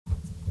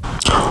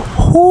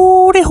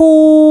Howdy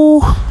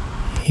ho!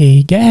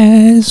 Hey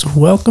guys,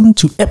 welcome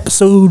to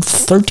episode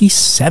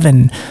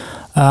 37.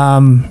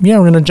 We're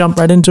gonna jump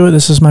right into it.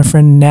 This is my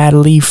friend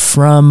Natalie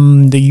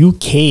from the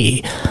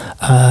UK.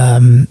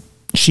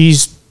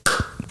 She's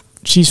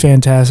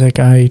fantastic.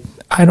 I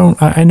know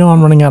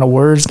I'm running out of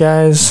words,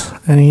 guys.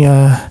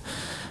 Bullet,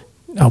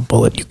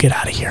 you get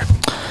out of here.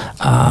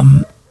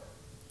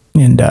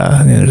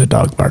 There's a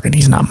dog barking.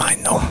 He's not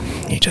mine though.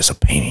 He's just a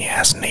pain in the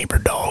ass neighbor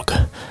dog.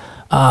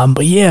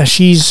 But yeah,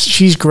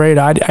 she's great.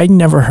 I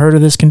never heard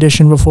of this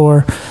condition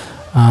before,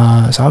 so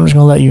I'm just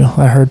gonna let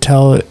her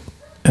tell it.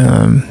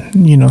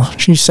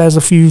 She says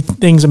a few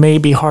things that may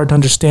be hard to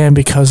understand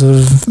because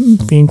of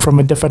being from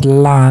a different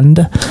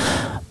land,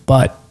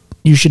 but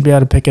you should be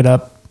able to pick it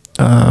up.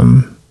 I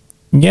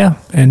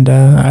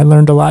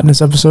learned a lot in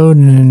this episode,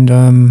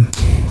 and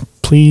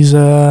please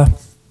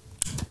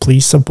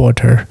support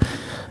her.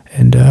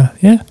 And all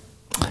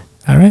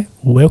right,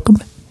 welcome,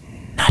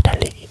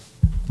 Natalie.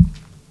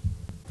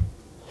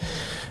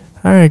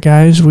 All right,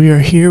 guys, we are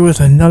here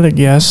with another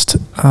guest.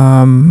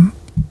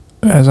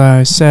 As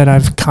I said,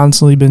 I've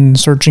constantly been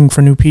searching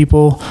for new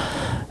people,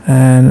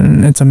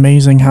 and it's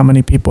amazing how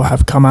many people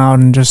have come out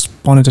and just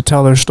wanted to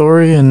tell their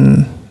story,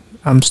 and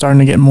I'm starting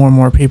to get more and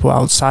more people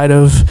outside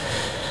of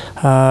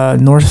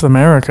North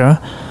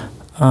America.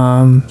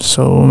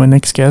 So my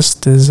next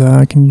guest is,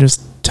 can you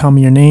just tell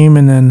me your name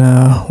and then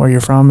where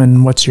you're from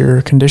and what's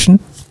your condition?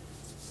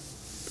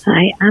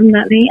 Hi, I'm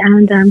Natalie,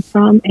 and I'm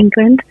from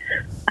England.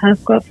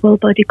 I've got full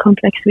body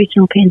complex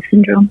regional pain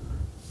syndrome.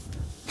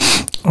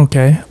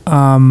 Okay.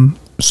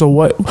 So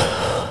what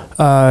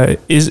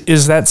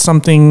is that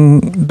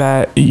something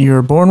that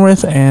you're born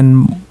with,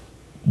 and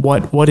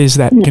what is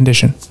that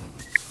condition?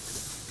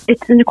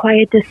 It's an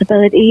acquired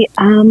disability.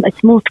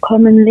 It's most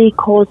commonly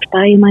caused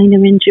by a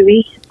minor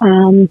injury.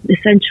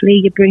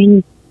 Essentially, your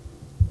brain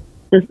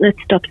it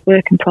stops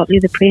working properly.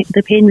 The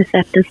pain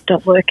receptors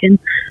stop working.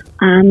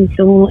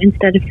 So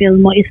instead of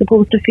feeling what you're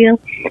supposed to feel,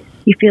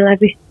 you feel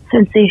every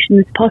sensation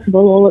is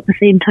possible all at the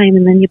same time,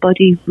 and then your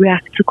body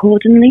reacts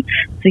accordingly.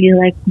 So you're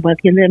like, well,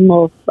 your limb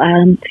will,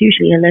 it's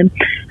usually a limb,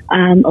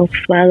 will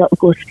swell up,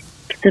 go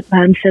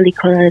silly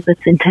colours,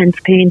 it's intense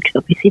pain, because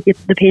obviously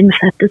the pain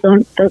receptors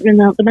aren't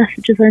filtering out the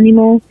messages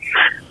anymore.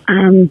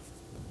 And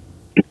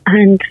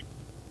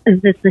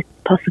there's the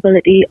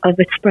possibility of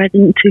it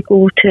spreading to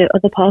go to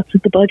other parts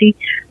of the body,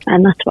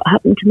 and that's what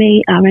happened to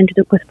me. I ended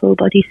up with full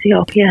body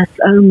CRPS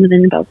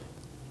within about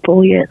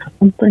 4 years or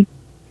something.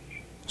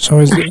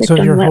 So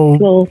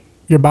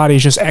your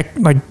body's just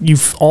like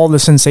all the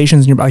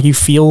sensations in your body, you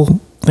feel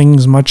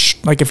things much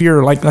like if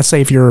you're like, let's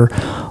say if your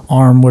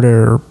arm were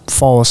to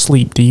fall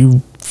asleep, do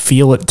you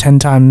feel it 10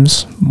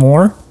 times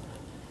more?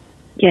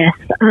 Yes.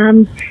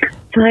 So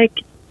like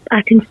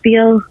I can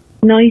feel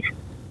noise,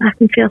 I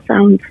can feel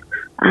sounds.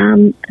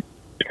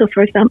 So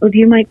for example,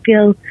 you might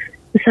feel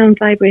the sound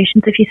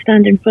vibrations if you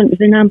stand in front of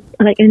an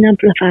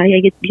amplifier,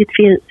 you'd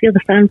feel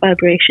the sound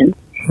vibrations.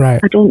 Right.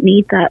 I don't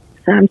need that.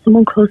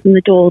 Someone closing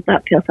the door,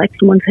 that feels like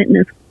someone's hitting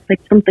us, like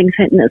something's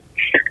hitting us.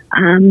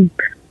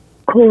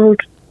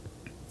 Cold,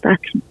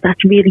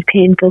 that's really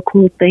painful,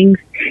 cold things.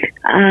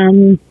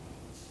 The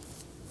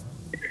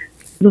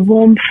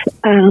warmth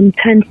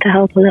tends to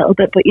help a little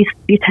bit, but you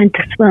tend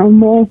to swell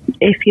more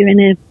if you're in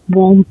a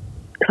warm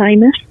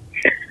climate.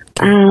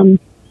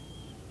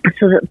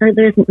 So that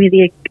there isn't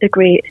really a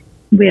great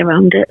way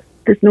around it.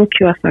 There's no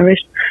cure for it.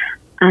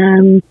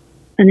 And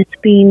it's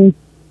been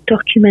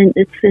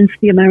documented since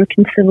the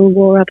American Civil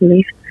War, I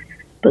believe,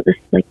 but there's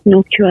like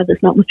no cure.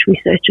 There's not much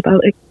research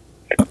about it.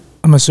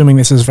 I'm assuming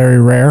this is very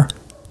rare.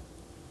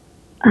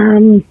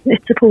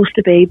 It's supposed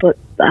to be, but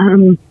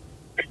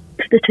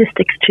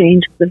statistics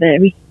change, they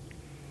vary.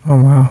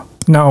 Oh wow!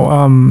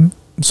 No,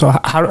 so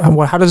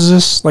how does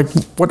this, like,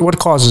 what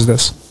causes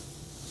this?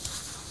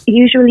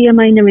 Usually a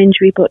minor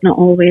injury, but not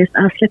always.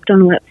 I slipped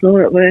on a wet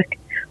floor at work.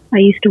 I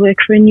used to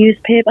work for a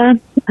newspaper.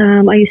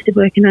 I used to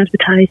work in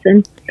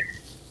advertising.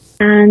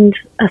 And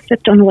I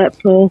slipped on a wet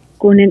floor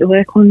going into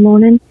work one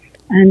morning,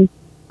 and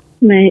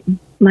my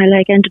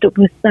leg ended up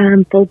with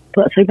CRPS.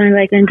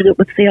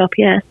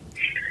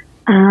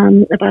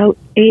 About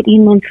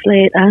 18 months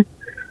later,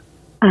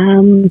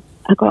 I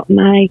got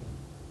my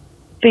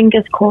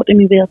fingers caught in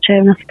my wheelchair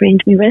and I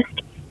sprained my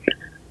wrist,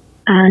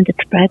 and it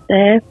spread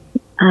there.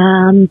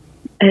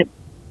 It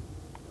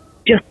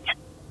just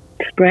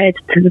spread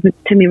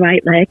to my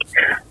right leg.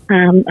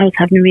 I was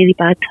having a really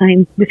bad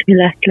time with my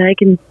left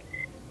leg, and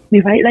my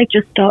right leg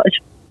just started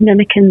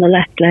mimicking the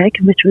left leg,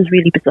 which was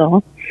really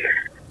bizarre.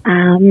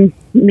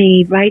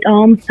 My right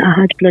arm, I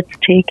had bloods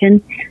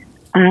taken,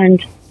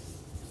 and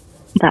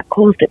that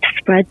caused it to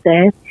spread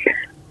there.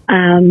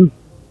 And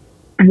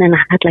then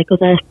I had like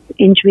other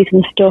injuries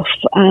and stuff.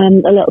 A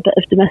little bit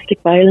of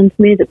domestic violence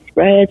made it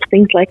spread,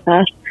 things like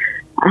that.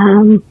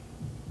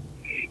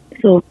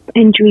 So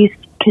injuries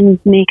can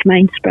make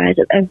mine spread.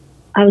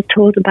 I was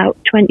told about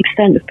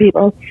 20% of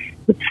people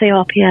with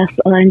CRPS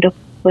will end up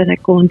with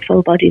it going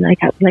full body like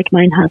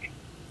mine has.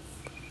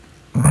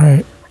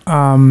 Right.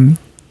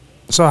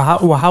 So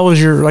how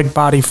is your like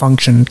body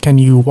function? Can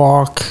you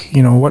walk?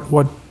 You know,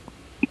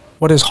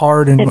 what is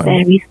hard and It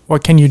varies.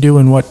 what can you do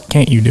and what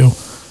can't you do?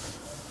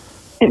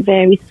 It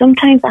varies.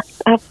 Sometimes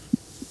I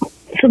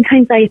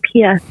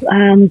appear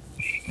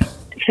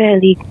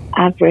fairly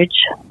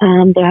average.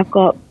 That I've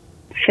got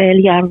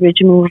fairly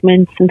average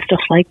movements and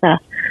stuff like that.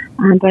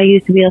 But I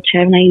use a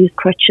wheelchair and I use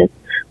crutches.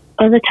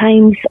 Other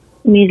times,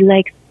 my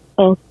legs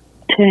will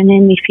turn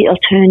in, my feet will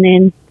turn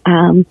in.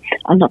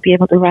 I'll not be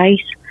able to write.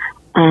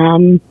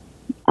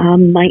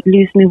 Might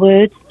lose my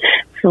words.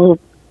 So,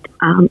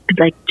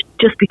 like,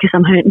 just because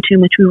I'm hurting too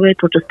much, my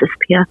words will just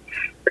disappear.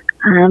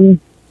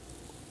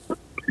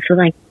 So,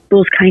 like,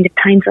 those kind of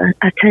times,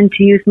 I tend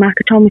to use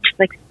Makaton, which is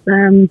like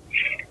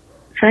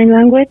sign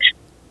language.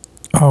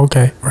 Oh,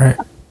 okay, right.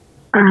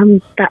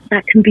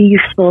 That can be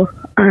useful,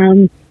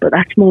 but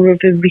that's more of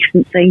a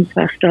recent thing.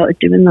 So I started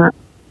doing that.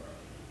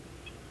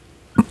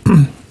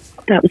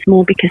 That was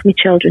more because my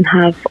children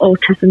have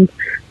autism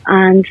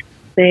and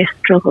they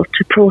struggle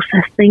to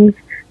process things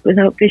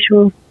without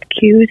visual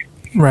cues.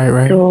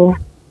 Right. So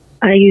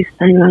I use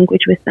sign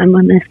language with them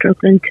when they're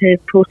struggling to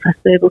process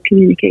verbal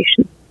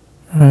communication.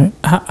 Right.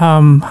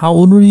 How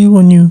old were you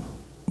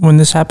when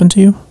this happened to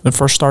you? It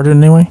first started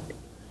anyway?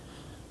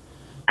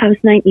 I was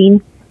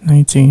 19.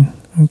 19.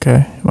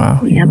 Okay.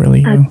 Wow. You're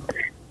really young.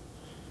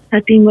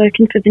 I'd been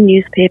working for the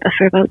newspaper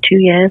for about 2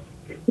 years,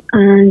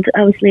 and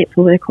I was late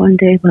for work one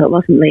day. Well, it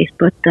wasn't late,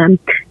 but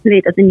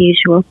later than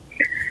usual.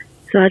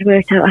 So I'd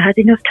worked out I had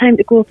enough time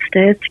to go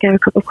upstairs to get a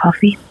cup of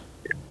coffee,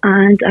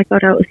 and I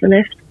got out of the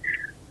lift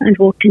and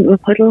walked into a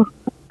puddle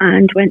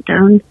and went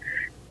down.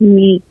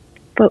 My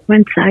foot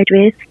went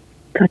sideways,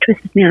 so I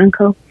twisted my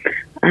ankle,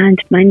 and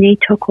my knee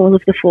took all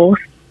of the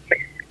force.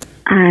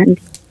 And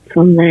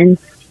from then,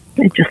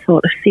 it just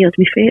sort of sealed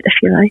my fate, if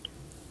you like.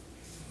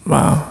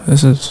 Wow,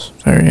 this is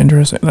very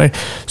interesting. Like,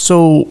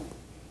 so,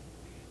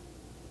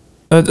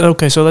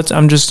 okay, so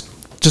I'm just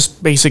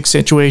basic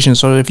situation.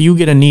 So if you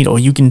get a needle,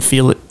 you can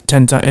feel it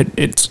 10 times.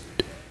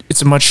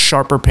 It's a much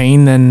sharper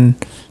pain than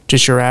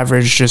just your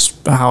average,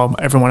 just how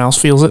everyone else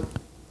feels it.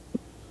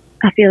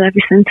 I feel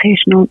every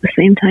sensation all at the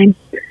same time.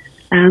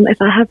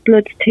 If I have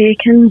blood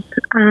taken,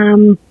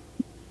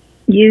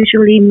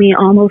 usually my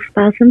arm will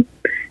spasm,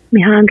 my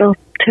hand will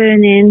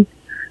turn in,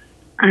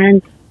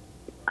 and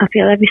I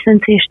feel every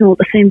sensation all at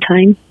the same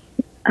time.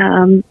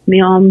 My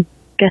arm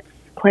gets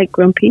quite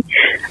grumpy.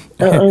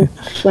 It'll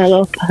swell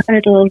up.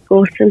 It'll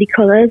go silly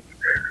colours.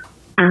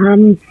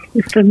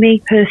 For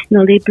me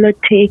personally, blood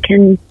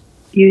taken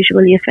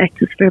usually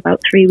affects us for about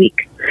 3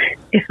 weeks.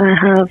 If I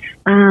have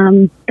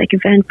like a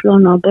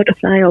venflon or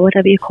butterfly or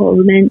whatever you call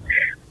them in,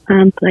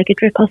 like a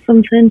drip or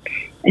something,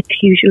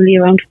 it's usually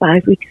around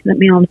 5 weeks that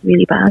my arm's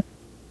really bad.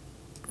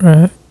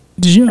 Right.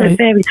 It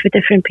varies for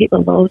different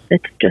people though.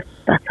 It's just,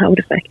 that's how it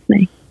affects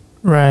me.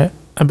 Right.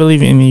 I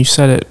believe you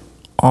said it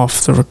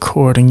off the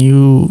recording.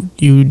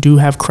 You do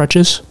have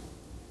crutches?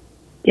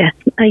 Yes,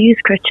 I use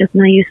crutches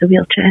and I use a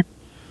wheelchair.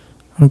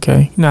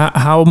 Okay. Now,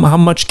 how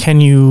much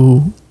can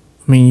you?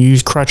 I mean, you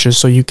use crutches,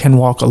 so you can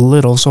walk a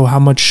little. So, how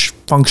much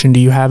function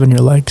do you have in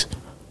your legs?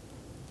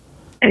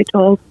 It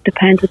all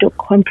depends. It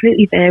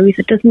completely varies.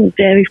 It doesn't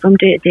vary from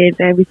day to day. It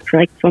varies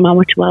from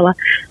hour to hour.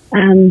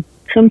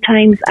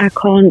 Sometimes I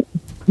can't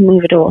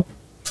move at all.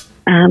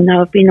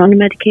 Now I've been on a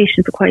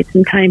medication for quite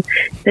some time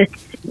that's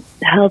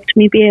helped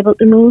me be able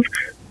to move,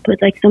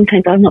 but like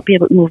sometimes I'll not be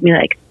able to move my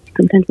legs.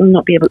 Sometimes I'll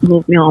not be able to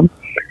move my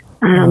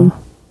arm.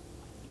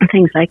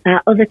 Things like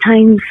that. Other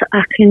times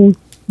I can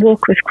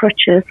walk with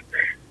crutches,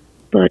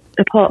 but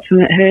apart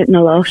from it hurting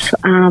a lot,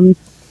 my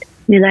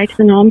legs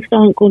and arms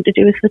aren't going to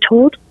do as they're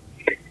told.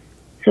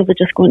 So they're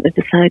just going to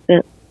decide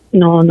that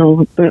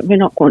no, we're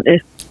not going to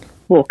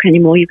walk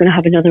anymore. You're going to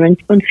have another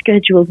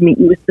unscheduled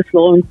meeting with the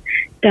floor, and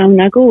down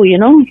I go,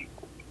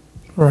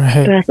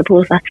 Right. So I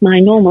suppose that's my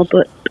normal,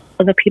 but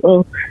other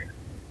people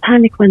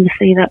panic when they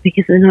see that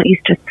because they're not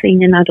used to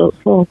seeing an adult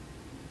fall.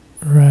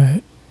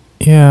 Right.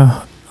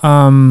 Yeah.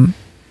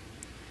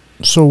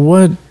 So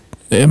what?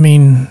 I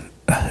mean,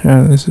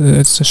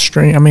 it's a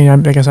strange. I mean, I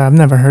guess I've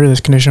never heard of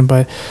this condition,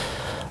 but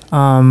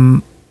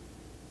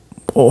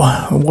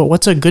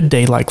what's a good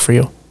day like for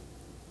you?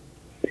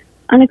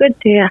 On a good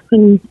day, I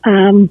can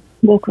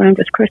walk around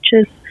with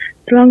crutches,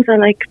 as long as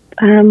I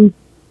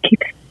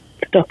keep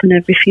stopping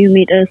every few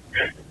meters.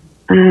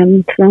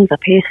 As long as I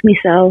pace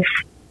myself,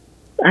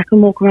 I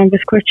can walk around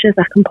with crutches.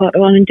 I can potter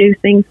on and do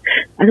things.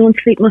 I don't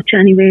sleep much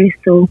anyway,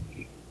 so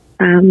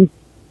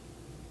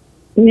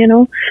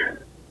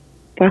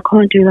but I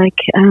can't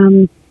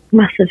do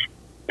massive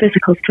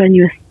physical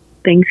strenuous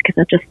things because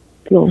I just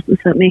flows, and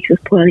so it makes us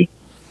poorly.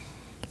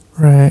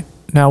 Right.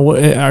 Now,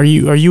 are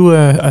you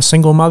a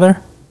single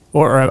mother,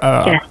 or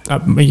yes.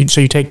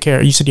 So you take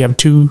care? You said you have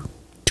two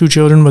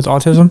children with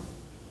autism.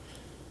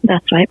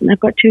 That's right. I've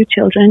got 2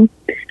 children.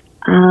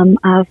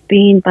 I've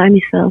been by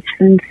myself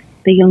since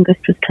the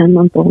youngest was 10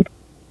 months old.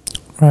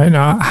 Right.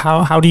 Now,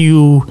 how do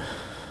you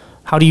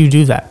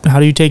do that? How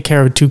do you take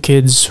care of 2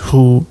 kids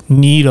who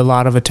need a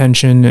lot of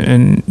attention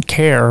and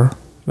care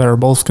that are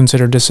both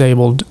considered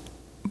disabled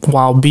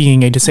while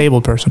being a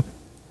disabled person?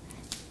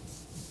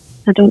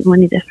 I don't know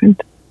any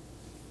different.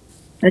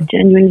 I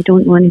genuinely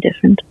don't know any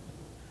different.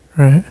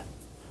 Right.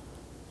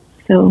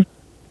 So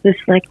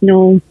there's like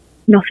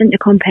nothing to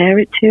compare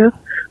it to.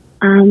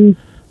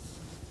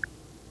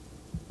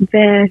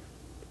 They're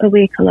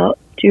awake a lot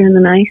during the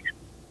night,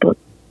 but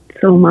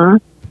so am I.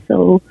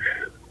 So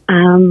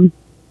the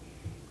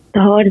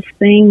hardest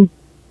thing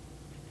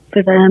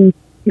for them,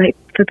 like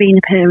for being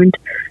a parent,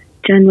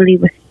 generally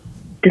with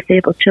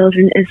disabled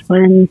children, is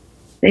when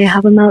they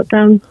have a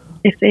meltdown.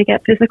 If they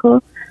get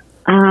physical,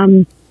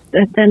 then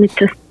it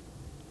just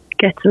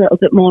gets a little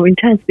bit more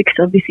intense because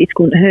obviously it's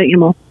going to hurt you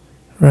more.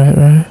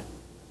 Right.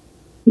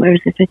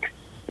 Whereas if it's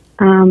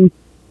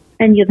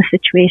any other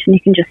situation, you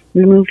can just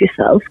remove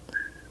yourself.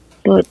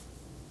 But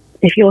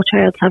if your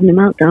child's having a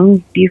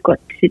meltdown, you've got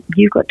to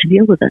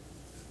deal with it.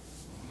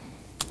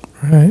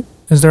 Right.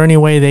 Is there any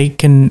way they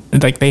can,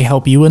 like, they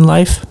help you in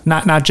life?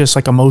 Not just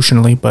like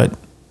emotionally, but,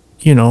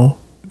 you know,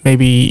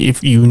 maybe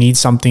if you need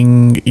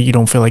something, you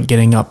don't feel like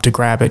getting up to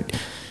grab it.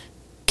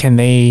 Can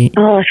they?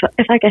 Oh,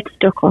 if I get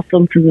stuck or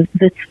something,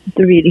 they're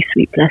really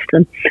sweet, bless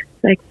them.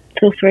 Like,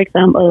 so for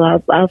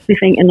example, I'll be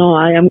thinking, oh,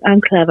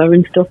 I'm clever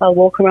and stuff. I'll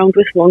walk around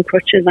with one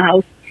crutch in the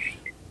house,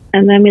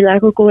 and then my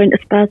leg will go into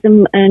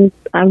spasm, and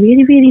I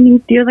really, really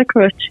need the other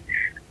crutch.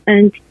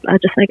 And I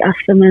just like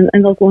ask them, and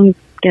they'll go and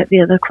get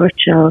the other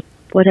crutch or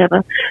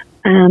whatever.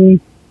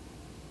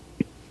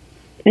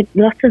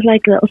 Lots of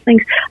like little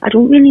things. I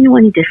don't really know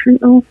any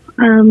different though.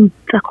 So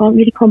I can't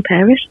really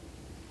compare it.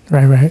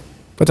 Right.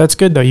 But that's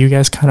good though. You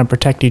guys kind of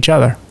protect each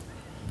other.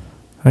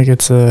 Like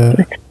it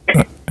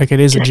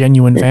is a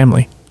genuine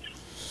family.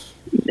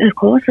 Of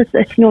course,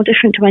 it's no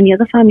different to any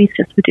other family. It's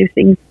just we do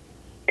things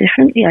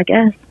differently, I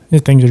guess.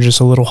 Things are just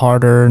a little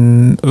harder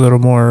and a little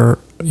more,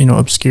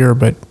 obscure,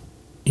 but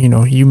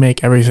you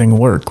make everything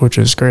work, which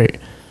is great.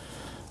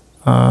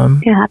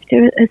 You have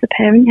to, as a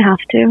parent, you have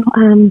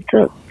to.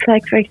 So,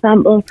 like for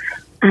example,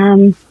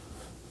 when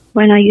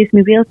I use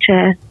my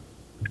wheelchair,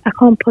 I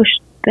can't push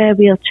their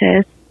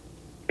wheelchairs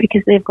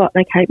because they've got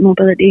like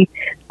hypermobility,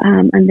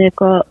 and they've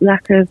got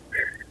lack of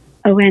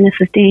awareness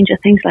of danger,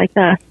 things like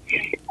that.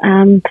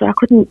 So I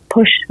couldn't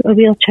push a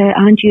wheelchair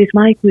and use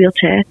my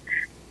wheelchair.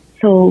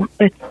 So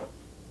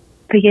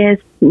for years,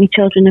 my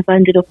children have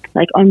ended up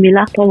like on my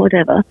lap or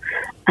whatever,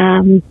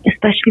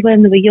 especially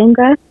when they were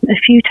younger. A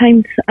few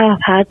times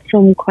I've had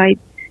some quite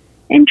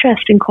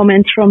interesting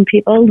comments from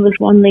people. There was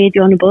one lady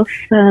on a bus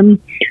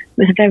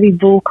was very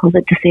vocal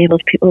that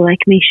disabled people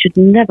like me should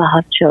never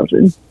have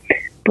children.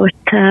 But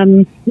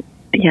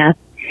yeah,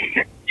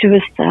 she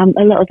was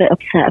a little bit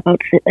upset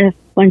about it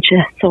when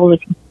she saw us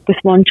with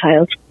one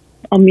child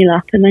on my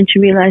lap, and then she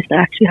realised I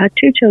actually had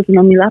two children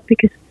on my lap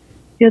because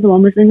the other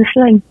one was in a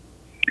sling.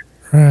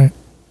 Right.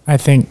 I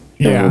think,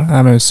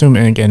 I'm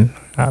assuming, again,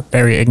 a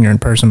very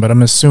ignorant person, but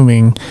I'm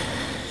assuming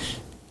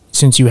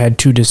since you had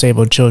two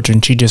disabled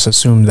children, she just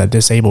assumed that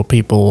disabled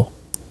people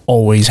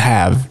always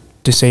have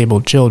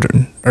disabled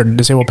children, or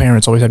disabled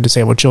parents always have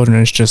disabled children.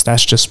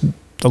 That's just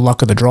the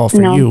luck of the draw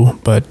for you,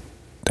 but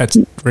that's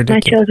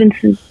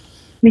ridiculous.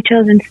 My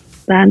children's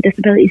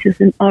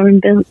disabilities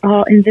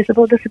are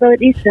invisible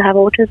disabilities. They have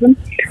autism,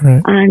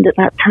 right. And at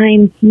that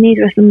time,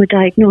 neither of them were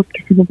diagnosed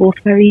because they were both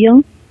very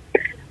young.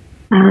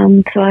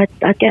 So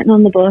I'd get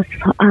on the bus,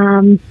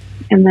 and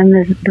then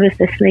there was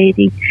this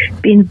lady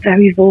being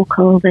very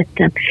vocal that,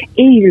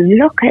 hey,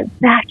 look at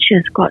that,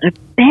 she's got a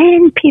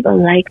Ben. People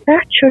like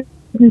that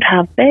shouldn't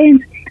have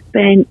Ben.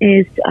 Ben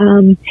is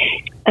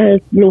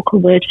a local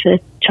word for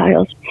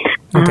child.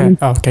 Okay.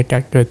 Okay,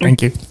 good.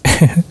 Thank you.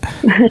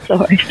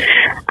 Sorry.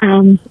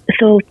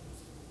 So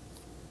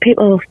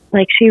people,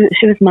 like, she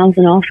was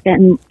mouthing off,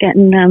 getting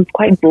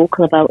quite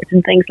vocal about it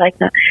and things like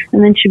that.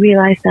 And then she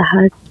realised I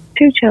had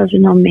two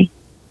children on me.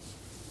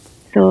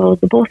 So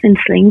they're both in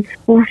slings,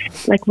 both,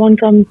 like,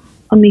 one's on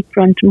me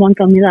front and one's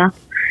on me lap,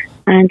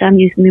 and I'm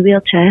using my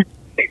wheelchair,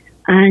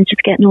 and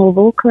just getting all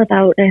vocal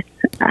about it.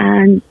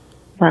 And,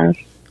 well,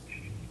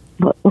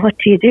 what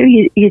do?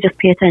 You just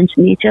pay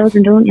attention to your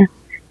children, don't you?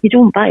 You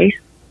don't bite.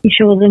 You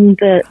show them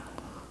that,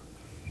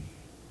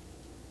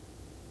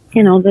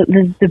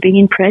 that they're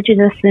being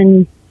prejudiced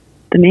and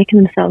they're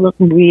making themselves look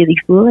really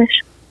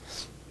foolish.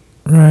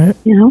 Right.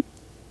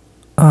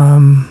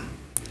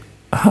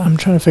 I'm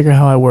trying to figure out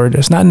how I word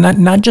this.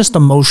 Not just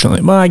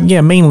emotionally. Well,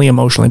 yeah, mainly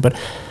emotionally. But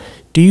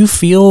do you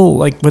feel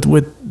like with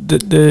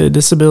the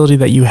disability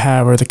that you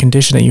have or the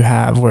condition that you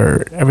have,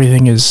 where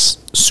everything is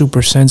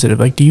super sensitive,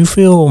 like, do you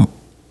feel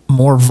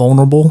more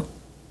vulnerable?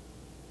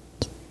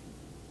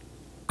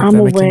 I'm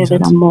aware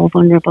that I'm more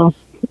vulnerable.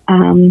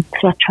 So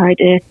I try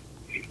to.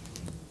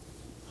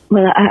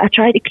 Well, I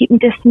try to keep my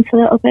distance a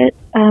little bit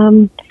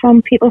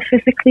from people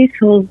physically.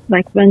 So,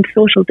 like, when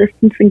social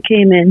distancing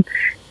came in,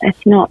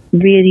 it's not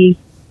really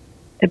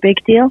a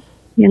big deal,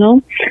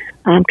 because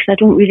I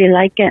don't really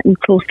like getting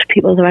close to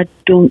people that I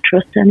don't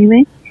trust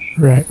anyway.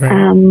 Right.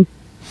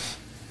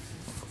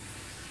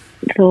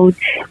 So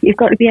you've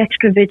got to be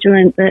extra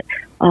vigilant that,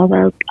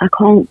 I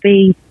can't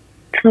be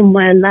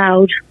somewhere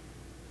loud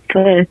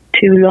for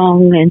too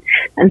long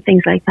and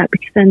things like that,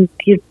 because then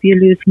you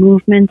lose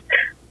movement.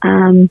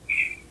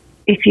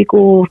 if you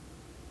go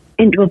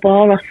into a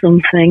bar or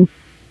something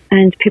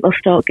and people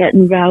start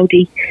getting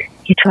rowdy,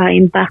 you try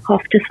and back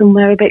off to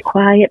somewhere a bit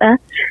quieter.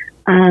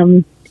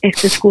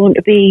 If there's going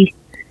to be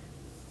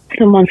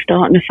someone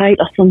starting a fight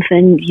or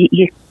something,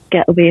 you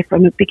get away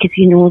from it, because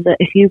you know that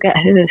if you get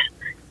hurt,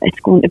 it's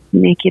going to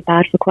make you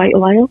bad for quite a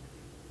while.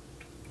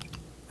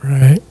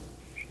 Right.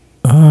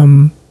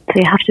 So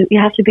you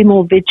have to be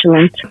more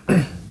vigilant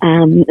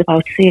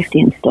about safety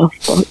and stuff.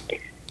 But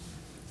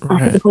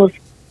Right. I suppose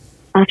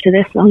after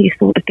this long, you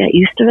sort of get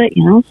used to it,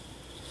 you know.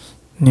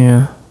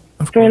 Yeah.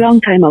 For a long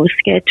time, I was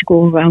scared to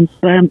go around,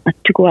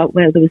 to go out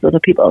where there was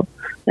other people,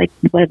 like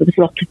where there was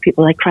lots of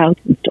people, like crowds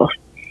and stuff.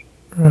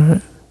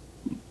 Right.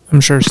 I'm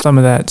sure some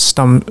of that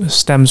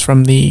stems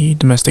from the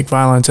domestic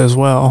violence as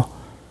well.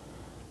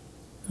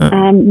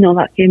 No,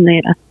 that came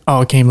later.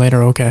 Oh, it came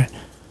later. Okay.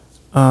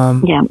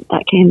 Yeah,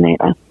 that came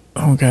later.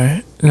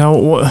 Okay.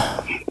 Now,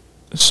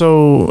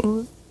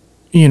 so,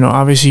 you know,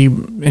 obviously,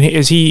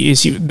 is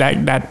he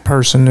that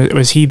person?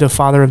 Was he the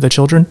father of the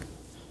children?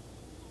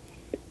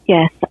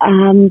 Yes.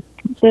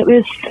 It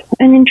was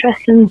an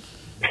interesting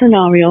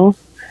scenario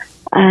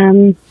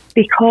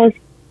because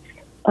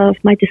of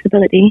my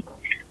disability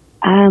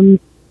and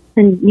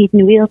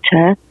needing a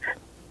wheelchair.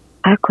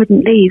 I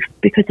couldn't leave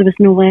because there was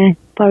nowhere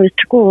for us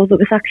to go that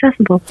was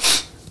accessible.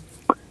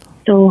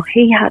 So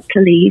he had to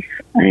leave,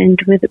 and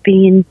with it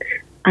being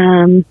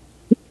an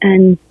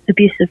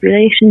abusive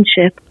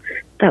relationship,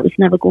 that was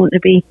never going to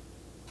be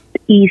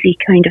easy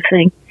kind of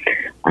thing.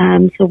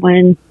 So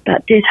when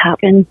that did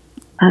happen,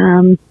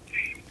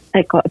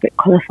 it got a bit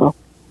colourful.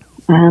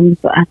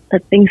 But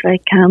at things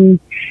like, it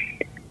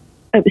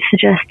was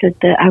suggested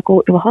that I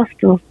go to a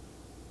hostel,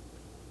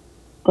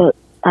 but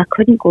I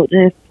couldn't go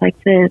to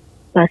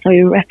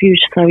a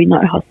refuge,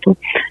 not a hostel.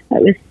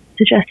 It was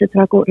suggested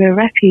that I go to a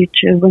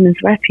refuge, a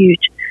women's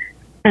refuge,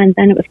 and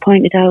then it was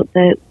pointed out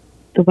that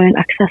they weren't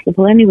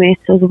accessible anyway,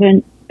 so they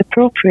weren't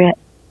appropriate.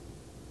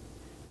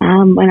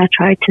 When I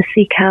tried to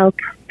seek help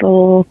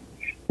for,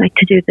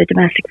 to do the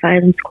domestic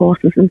violence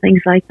courses and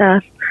things like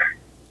that,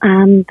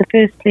 the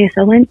first place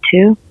I went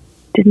to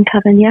didn't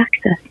have any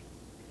access.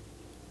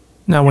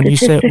 Now, when you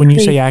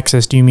say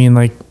access, do you mean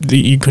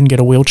you couldn't get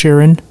a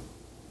wheelchair in?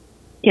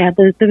 Yeah,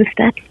 there were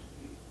steps.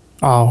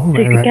 Oh, right.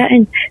 So you could get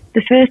in.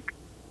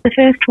 The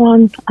first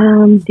one,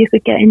 you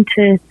could get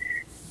into.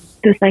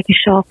 There was a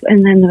shop,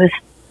 and then there was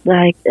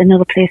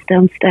another place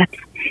down steps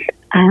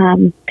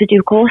to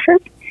do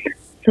courses.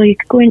 So you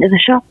could go into the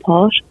shop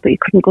part, but you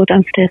couldn't go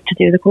downstairs to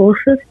do the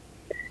courses.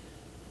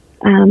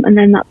 And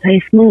then that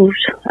place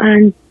moved,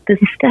 and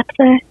there's a step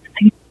there.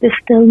 So there's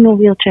still no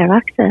wheelchair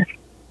access.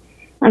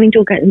 I mean,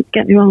 don't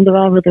get me wrong, there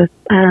are other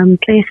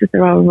places,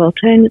 there are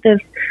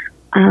alternatives.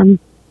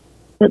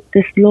 But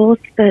there's laws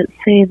that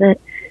say that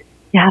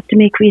you have to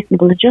make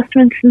reasonable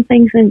adjustments and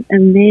things, and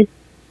they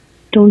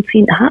don't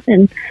seem to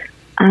happen.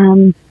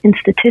 And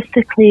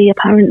statistically,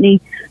 apparently,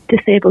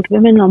 disabled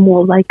women are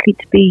more likely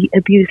to be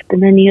abused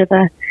than any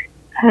other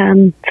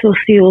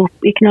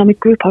socio-economic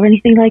group or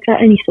anything like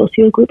that, any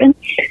socio grouping.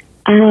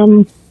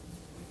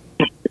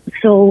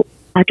 So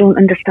I don't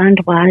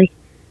understand why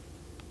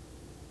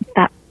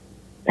that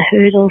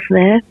hurdle's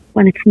there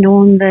when it's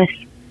known that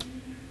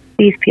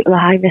these people are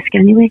high risk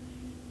anyway.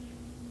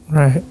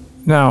 Right.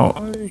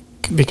 Now,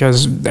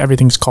 because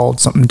everything's called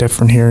something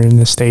different here in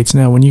the States.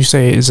 Now, when you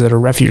say, is it a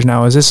refuge?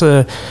 Now, is this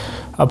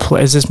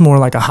is this more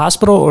like a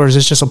hospital, or is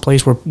this just a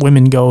place where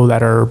women go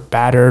that are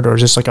battered, or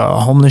is this like a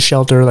homeless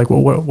shelter? Like,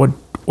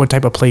 what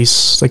type of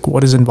place? Like,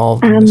 what is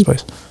involved in this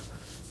place?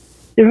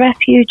 The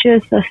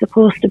refuges are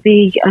supposed to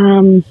be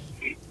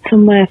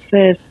somewhere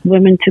for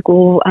women to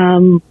go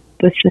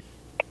with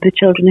the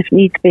children, if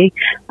need be,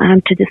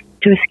 to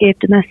escape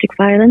domestic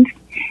violence.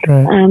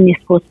 Right. You're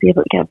supposed to be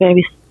able to get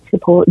various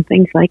support and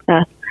things like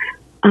that.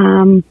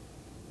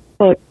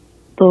 But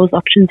those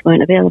options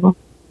weren't available.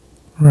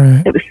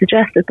 Right. It was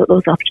suggested, but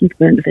those options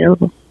weren't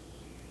available.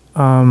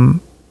 How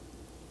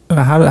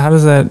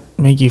does that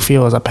make you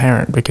feel as a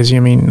parent? Because,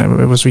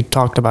 we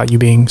talked about you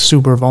being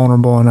super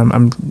vulnerable, and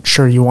I'm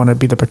sure you want to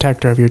be the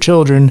protector of your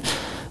children,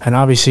 and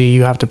obviously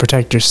you have to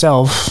protect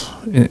yourself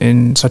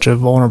in such a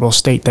vulnerable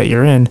state that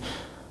you're in.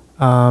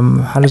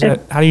 How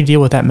do you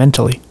deal with that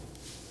mentally?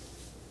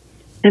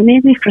 It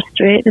made me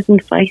frustrated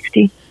and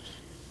feisty.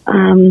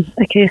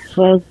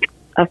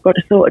 I've got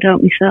to sort it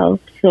out myself.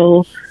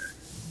 So,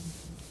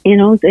 you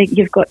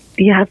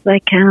have a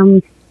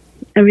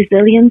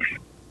resilience.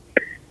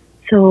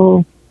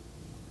 So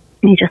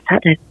I just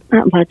had to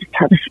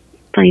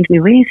find my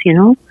ways,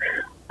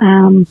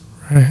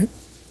 Right.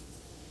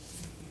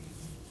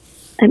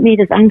 It made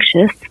us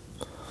anxious.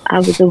 I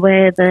was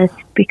aware that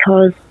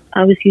because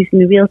I was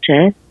using a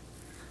wheelchair,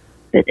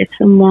 that if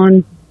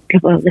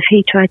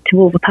he tried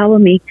to overpower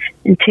me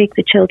and take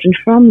the children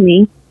from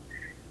me,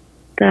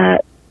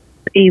 that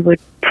he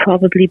would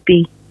probably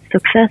be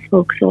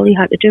successful, because all he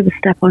had to do was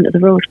step onto the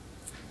road.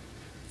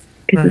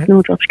 Because there's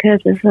no dropped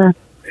curves, is there?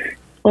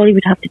 All he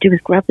would have to do is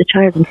grab the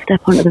child and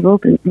step onto the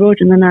road,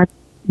 and then I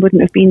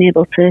wouldn't have been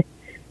able to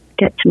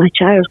get to my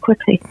child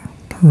quickly.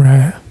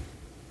 Right.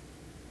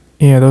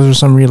 Yeah, those are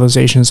some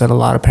realizations that a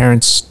lot of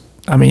parents,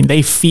 I mean,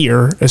 they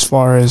fear, as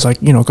far as like,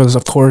 because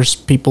of course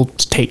people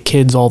take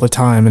kids all the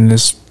time in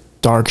this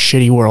dark,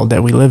 shitty world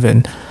that we live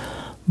in.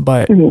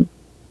 But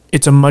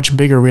it's a much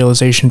bigger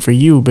realization for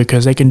you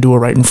because they can do it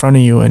right in front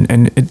of you,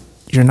 and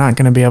you're not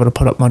going to be able to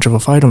put up much of a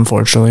fight,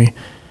 unfortunately.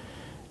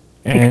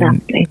 And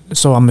exactly.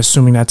 so I'm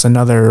assuming that's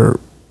another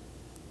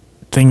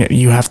thing that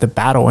you have to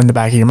battle in the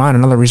back of your mind.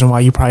 Another reason why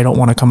you probably don't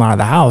want to come out of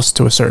the house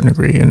to a certain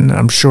degree. And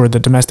I'm sure the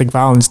domestic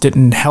violence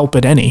didn't help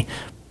it any.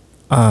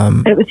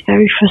 It was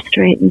very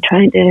frustrating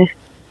trying to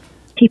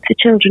keep the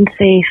children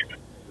safe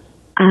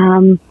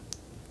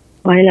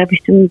while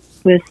everything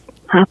was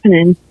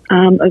happening.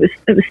 It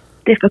was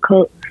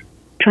difficult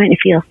trying to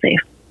feel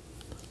safe.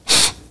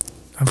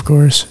 Of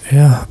course,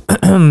 yeah.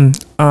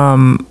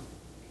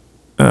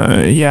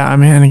 Yeah, I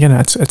mean, again,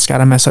 it's got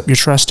to mess up your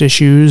trust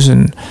issues,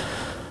 and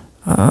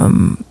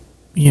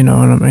and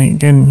I mean,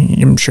 again,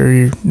 I'm sure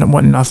you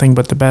want nothing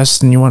but the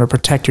best, and you want to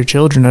protect your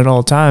children at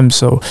all times.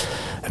 So,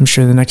 I'm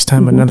sure the next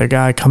time another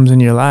guy comes in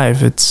your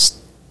life,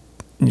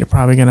 you're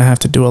probably gonna have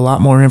to do a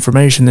lot more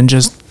information than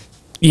just,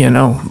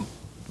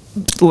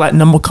 letting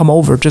them come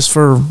over just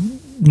for,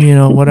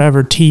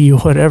 whatever tea or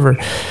whatever.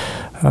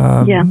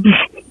 Yeah. I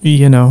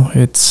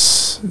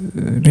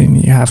mean,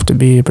 you have to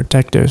be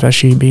protective,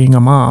 especially being a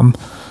mom.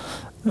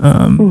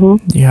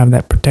 You have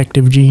that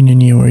protective gene in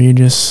you where you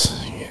just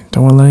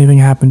don't want to let anything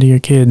happen to your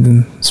kid,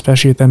 and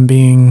especially with them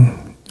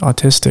being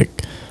autistic.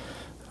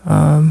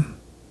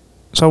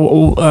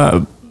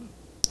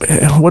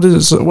 What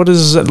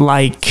is it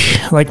like?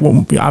 Like,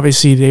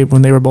 obviously,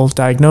 when they were both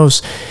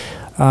diagnosed,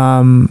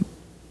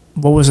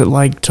 what was it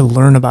like to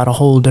learn about a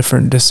whole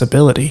different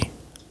disability?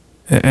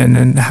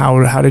 And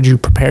how did you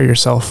prepare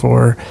yourself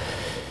for,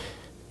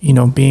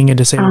 being a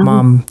disabled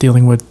mom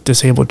dealing with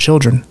disabled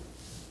children?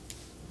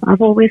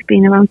 I've always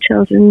been around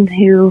children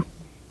who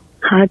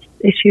had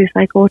issues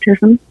like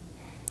autism.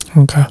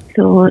 Okay.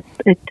 So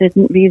it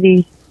didn't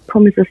really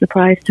come as a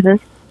surprise to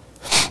us.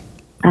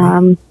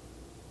 I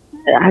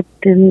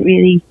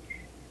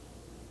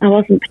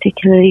wasn't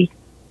particularly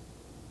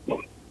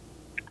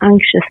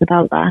anxious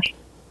about that.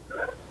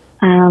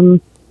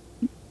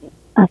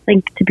 I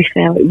think, to be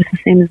fair, it was the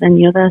same as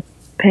any other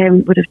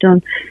parent would have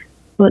done.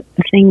 But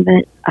the thing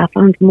that I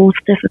found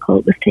most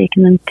difficult was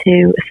taking them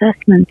to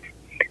assessments.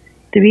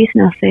 The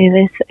reason I say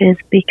this is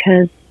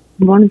because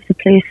one of the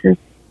places,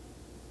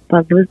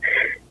 well, there was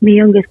my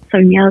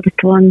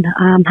eldest one,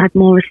 had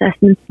more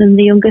assessments than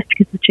the youngest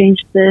because they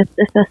changed the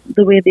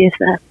way they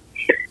assess.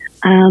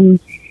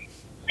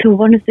 So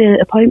one of the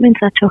appointments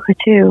I took her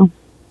to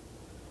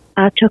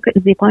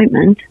the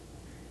appointment.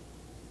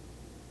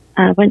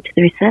 I went to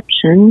the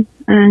reception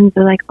and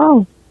they're like,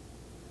 "Oh,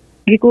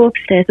 you go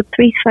upstairs, up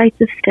 3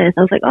 flights of stairs."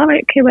 I was like, "All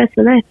right, okay, where's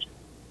the lift?"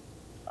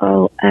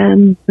 "Oh,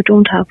 we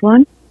don't have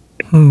one."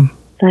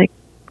 It's like,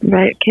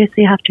 "Right, okay, so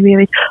you have to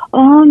rearrange."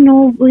 "Oh,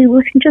 no, we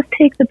can just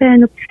take the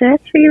van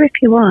upstairs for you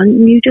if you want,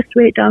 and you just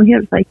wait down here."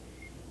 It's like,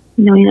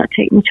 "No, you're not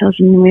taking the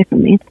children away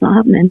from me. It's not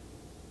happening."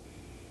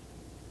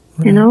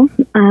 Right.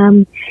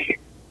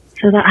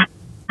 So that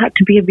had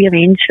to be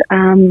rearranged.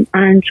 And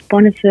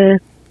one of the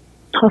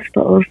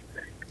hospitals,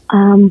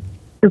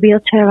 the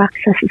wheelchair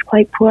access is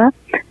quite poor.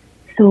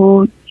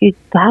 So you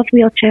have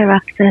wheelchair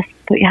access,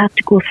 but you have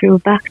to go through a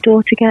back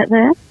door to get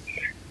there.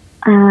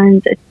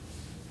 And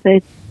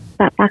that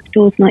back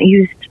door is not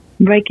used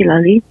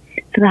regularly,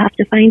 so they have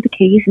to find the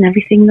keys and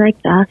everything like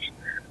that.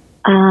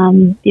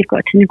 You've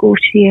got to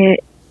negotiate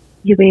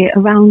your way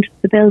around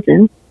the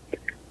building.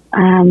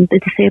 The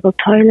disabled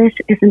toilet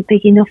isn't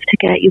big enough to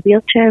get your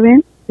wheelchair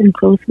in and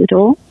close the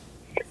door.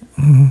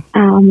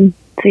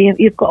 So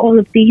you've got all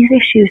of these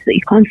issues that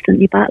you're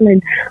constantly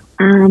battling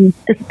as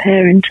a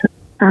parent.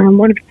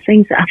 One of the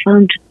things that I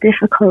found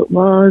difficult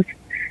was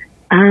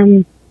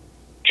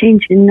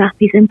changing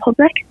nappies in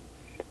public.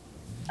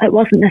 It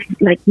wasn't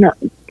necessarily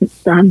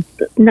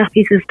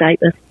nappies as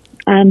diapers.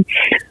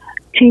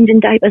 Changing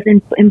diapers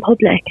in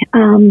public,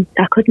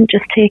 I couldn't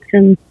just take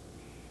them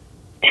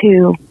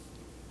to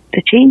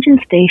the changing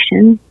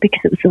station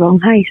because it was the wrong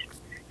height.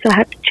 So I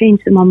had to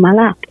change them on my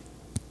lap.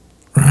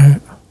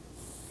 Right.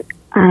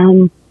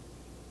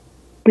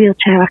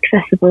 Wheelchair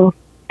accessible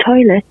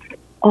toilets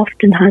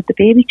often had the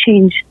baby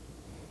change,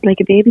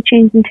 like a baby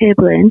changing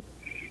table in.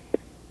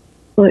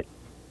 But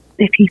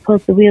if you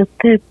put the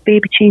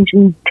baby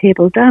changing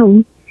table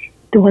down,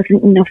 there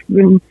wasn't enough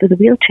room for the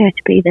wheelchair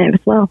to be there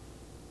as well.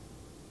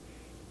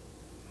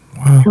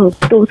 Wow. So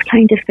those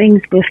kind of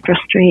things were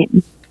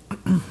frustrating.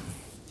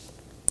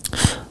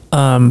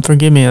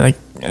 Forgive me,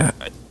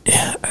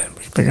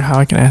 figure how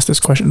I can ask this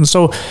question.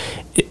 So,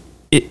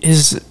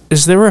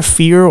 is there a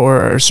fear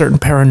or a certain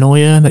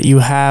paranoia that you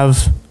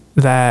have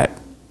that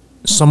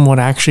someone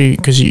actually,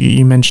 because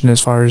you mentioned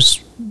as far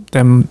as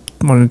them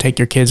wanting to take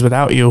your kids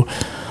without you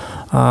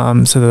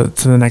to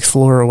the next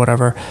floor or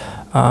whatever,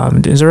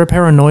 is there a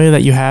paranoia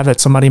that you have that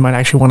somebody might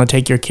actually want to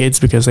take your kids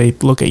because they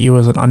look at you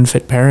as an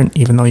unfit parent,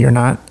 even though you're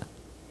not?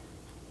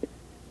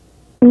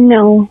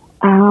 No,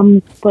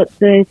 but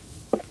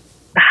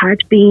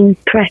had been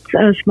threats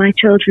of my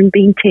children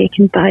being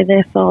taken by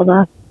their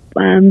father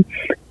when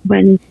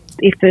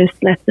they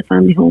first left the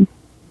family home.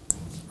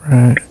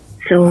 Right.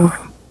 So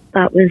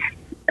that was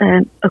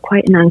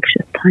quite an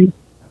anxious time.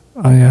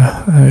 Oh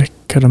yeah, I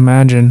could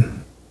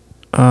imagine.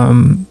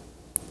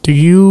 Do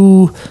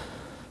you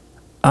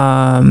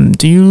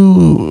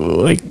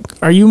like?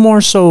 Are you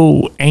more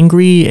so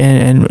angry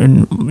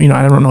and you know?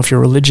 I don't know if you're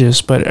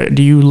religious, but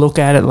do you look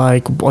at it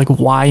like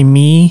why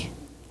me,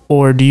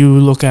 or do you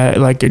look at it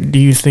like, do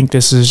you think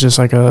this is just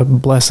like a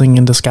blessing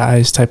in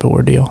disguise type of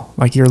ordeal,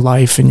 like your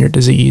life and your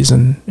disease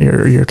and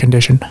your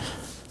condition?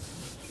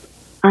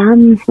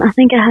 I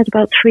think I had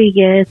about 3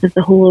 years of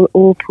the whole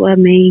 "oh poor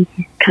me"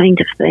 kind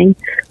of thing,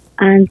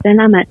 and then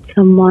I met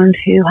someone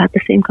who had the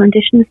same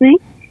condition as me.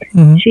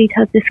 Mm-hmm. She'd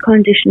had this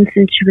condition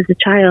since she was a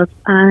child,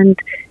 and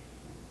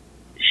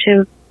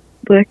she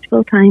worked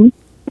full time,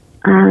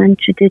 and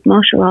she did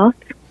martial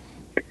arts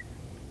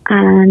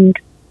and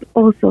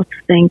all sorts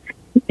of things.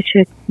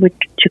 She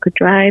could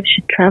drive,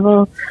 she'd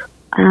travel.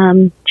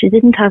 She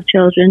didn't have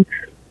children,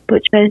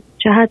 but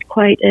she had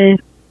quite a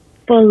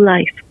full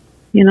life,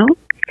 you know.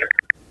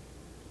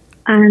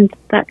 And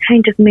that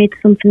kind of made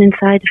something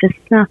inside of her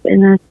snap,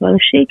 and I thought,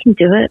 if she can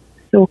do it,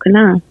 so can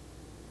I.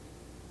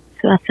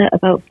 So I set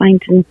about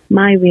finding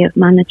my way of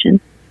managing,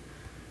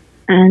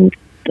 and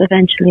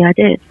eventually I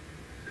did.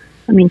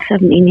 I mean,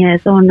 17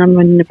 years on, I'm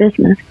running a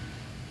business.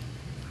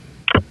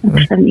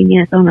 17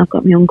 years on, I've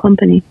got my own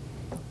company.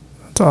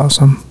 That's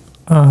awesome.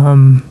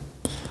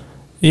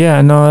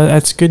 Yeah, no,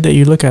 that's good that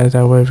you look at it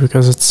that way,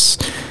 because it's,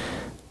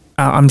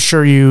 I'm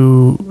sure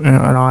you, and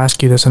I'll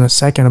ask you this in a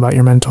second about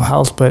your mental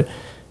health, but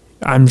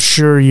I'm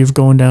sure you've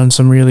gone down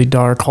some really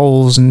dark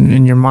holes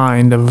in your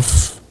mind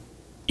of,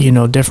 you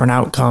know, different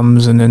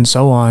outcomes and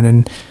so on.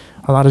 And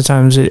a lot of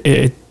times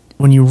it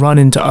when you run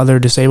into other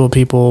disabled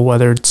people,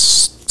 whether it's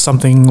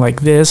something like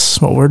this,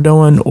 what we're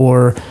doing,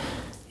 or,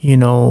 you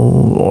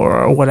know,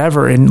 or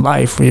whatever in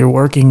life, where you're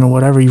working or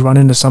whatever, you run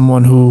into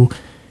someone who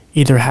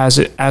either has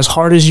it as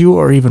hard as you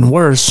or even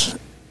worse.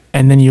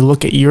 And then you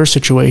look at your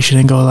situation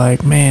and go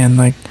like, man,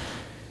 like,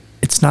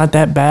 it's not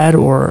that bad,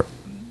 or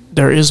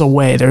there is a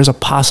way, there's a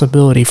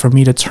possibility for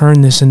me to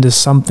turn this into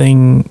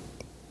something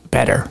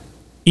better.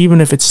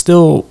 Even if it's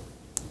still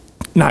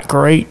not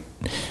great,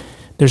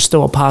 there's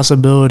still a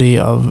possibility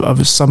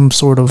of some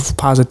sort of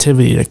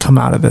positivity to come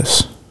out of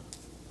this.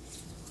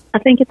 I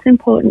think it's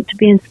important to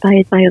be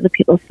inspired by other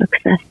people's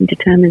success and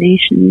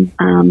determination,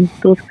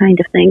 those kind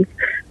of things.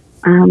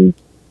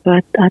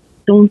 But I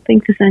don't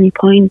think there's any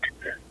point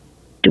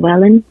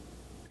dwelling.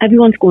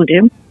 Everyone's going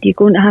to. You're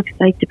going to have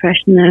like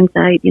depression and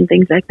anxiety and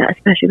things like that,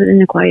 especially with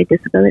an acquired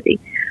disability.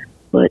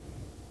 But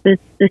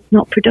it's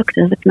not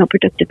productive. It's not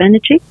productive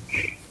energy.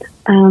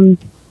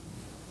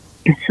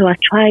 So I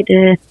try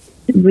to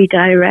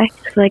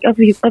redirect. Like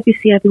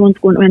obviously everyone's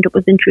going to end up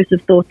with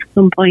intrusive thoughts at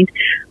some point,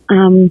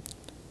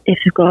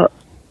 if you've got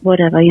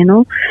whatever, you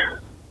know.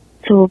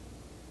 So,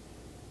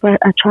 but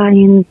I try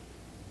and.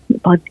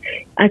 But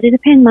I did a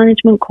pain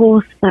management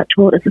course that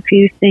taught us a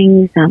few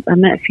things. I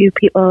met a few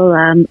people.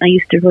 I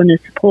used to run a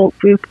support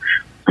group.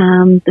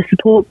 The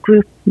support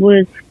group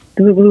we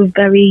were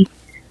very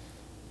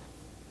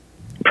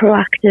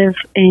proactive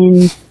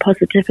in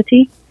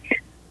positivity.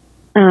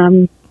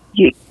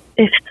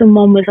 If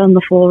someone was on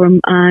the forum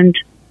and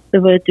they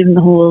were doing the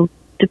whole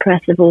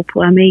depressive or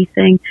poor me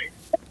thing,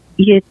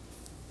 you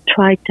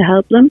tried to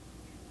help them.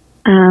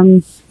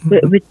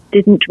 We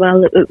didn't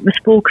dwell. It was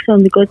focused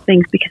on the good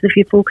things, because if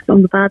you focus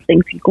on the bad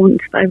things, you're going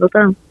to spiral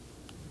down.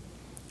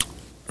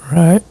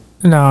 Right.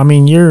 No, I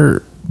mean,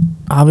 you're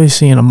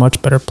obviously in a much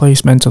better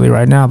place mentally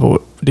right now,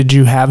 but did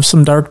you have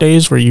some dark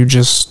days where you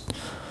just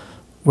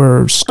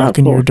were stuck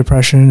in your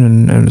depression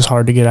and it was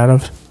hard to get out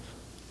of?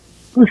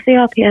 Well,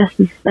 CRPS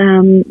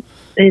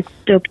is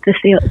dubbed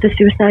the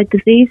suicide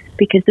disease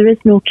because there is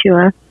no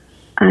cure,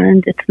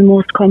 and it's the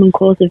most common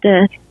cause of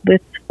death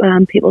with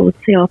people with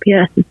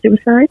CRPS and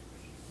suicide,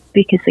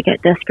 because they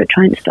get desperate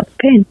trying to stop the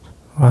pain.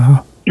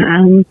 Wow.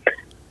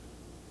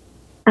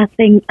 I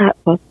think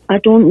I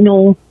don't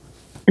know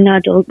an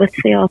adult with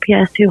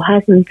CRPS who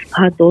hasn't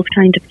had those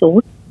kind of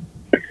thoughts.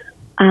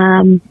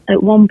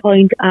 At one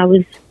point, I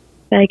was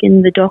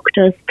begging the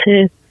doctors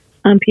to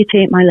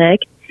amputate my leg,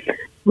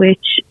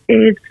 which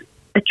is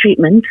a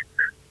treatment,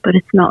 but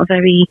it's not a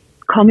very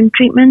common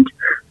treatment.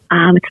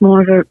 It's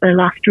more of a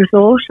last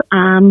resort,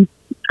 and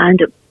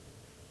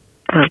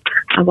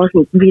I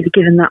wasn't really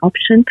given that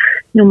option.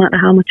 No matter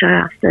how much I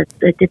asked,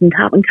 it didn't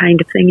happen, kind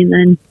of thing. And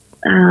then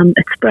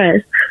it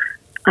spread.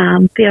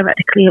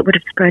 Theoretically, it would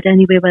have spread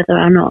anyway, whether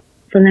or not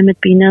the limb had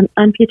been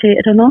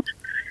amputated or not.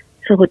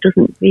 So it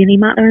doesn't really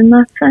matter in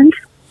that sense.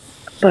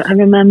 But I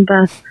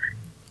remember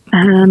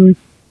asking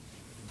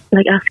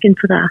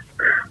for that.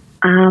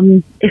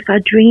 If I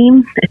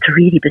dream, it's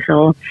really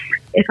bizarre.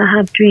 If I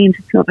have dreams,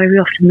 it's not very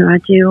often that I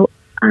do.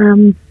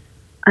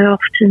 I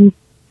often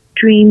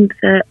dream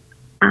that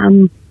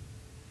I'm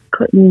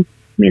cutting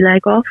my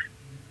leg off,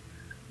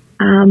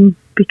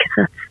 because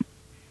that's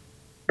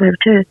where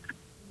it hurts.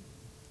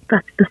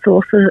 that's the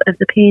source of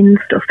the pain and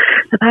stuff.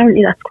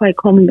 Apparently that's quite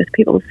common with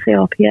people with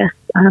CRPS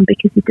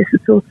because you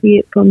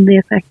disassociate from the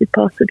affected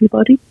parts of your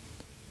body.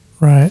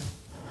 Right.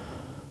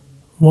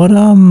 What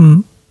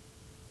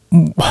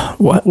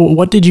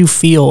did you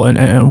feel,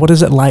 and what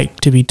is it like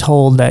to be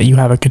told that you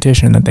have a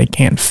condition that they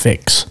can't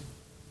fix?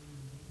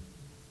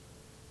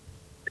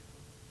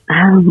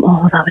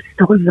 That was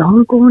so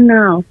long ago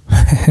now.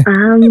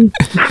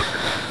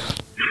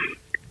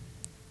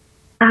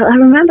 I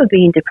remember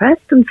being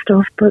depressed and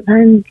stuff, but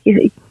then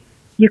you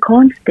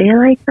can't stay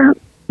like that.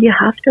 You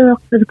have to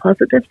look for the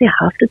positives. You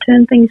have to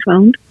turn things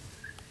around.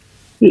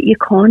 You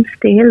can't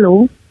stay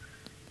low.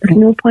 There's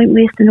no point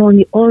wasting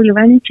all your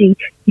energy.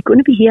 You're going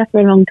to be here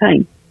for a long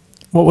time.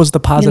 What was the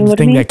positive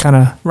thing that kind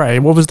of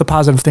What was the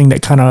positive thing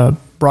that kind of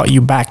brought you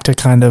back to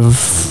kind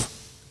of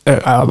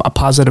a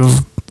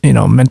positive,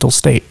 mental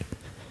state?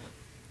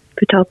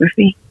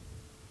 Photography.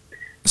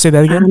 Say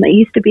that again. It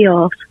used to be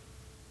art.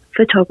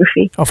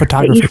 Photography. Oh,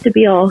 photography. It used to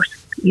be art.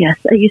 Yes,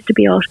 it used to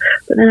be art.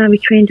 But then I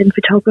retrained in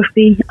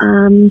photography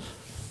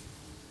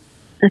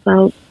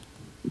about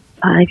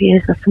 5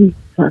 years or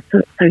about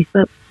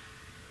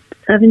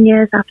 7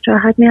 years after I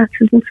had my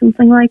accident,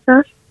 something like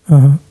that.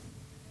 Uh-huh.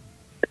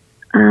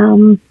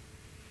 5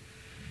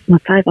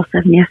 or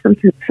 7 years,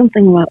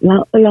 something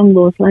along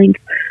those lines.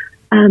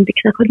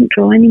 Because I couldn't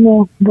draw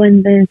anymore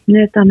when the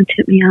nerve damage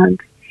hit my hand.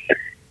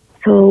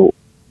 So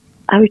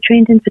I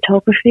retrained in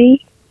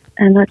photography,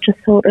 and that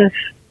just sort of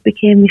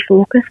became my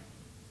focus.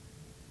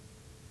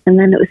 And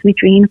then it was my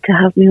dream to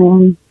have my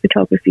own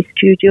photography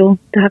studio,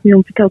 to have my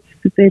own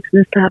photography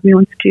business, to have my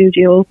own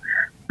studio,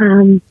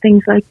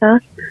 things like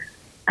that.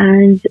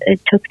 And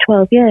it took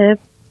 12 years,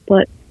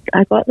 but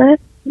I got there.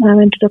 I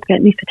ended up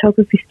getting my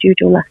photography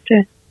studio last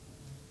year.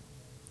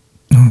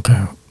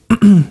 Okay.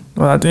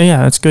 Well,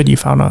 yeah, that's good. You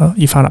found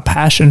a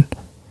passion.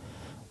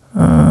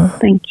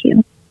 Thank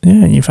you.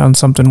 Yeah, you found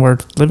something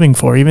worth living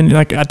for. Even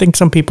I think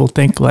some people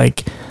think they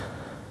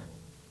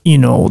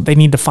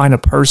need to find a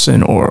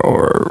person or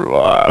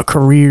a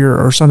career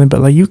or something,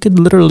 but you could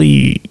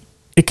literally,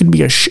 it could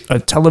be a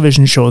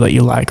television show that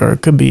you like, or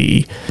it could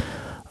be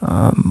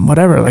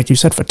whatever. Like you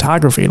said,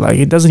 photography.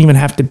 It doesn't even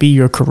have to be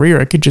your career.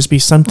 It could just be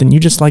something you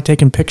just like,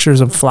 taking pictures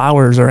of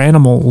flowers or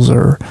animals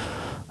or.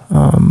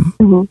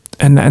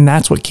 And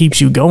that's what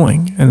keeps you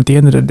going. And at the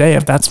end of the day,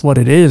 if that's what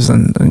it is,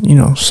 and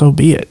so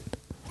be it.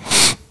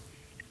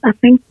 I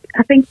think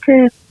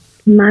to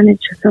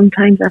manage,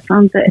 sometimes I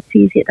found that it's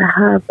easier to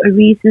have a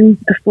reason,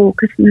 a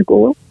focus, and a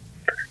goal.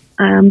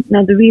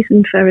 Now the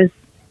reason for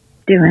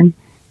the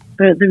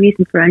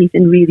reason for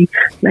anything really,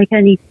 like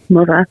any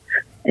mother,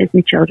 is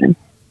my children.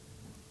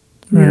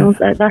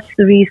 Right. That's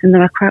the reason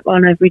that I crack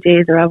on every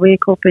day, that I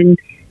wake up and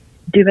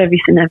do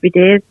everything every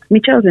day. It's my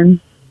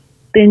children.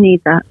 They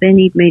need that. They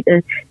need me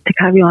to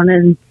carry on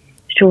and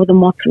show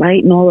them what's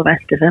right and all the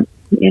rest of it,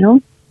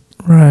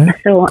 Right.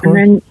 So, and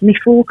then my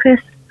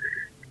focus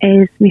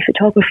is my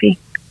photography.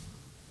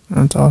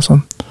 That's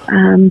awesome.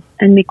 And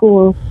my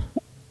goal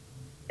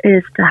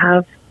is to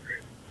have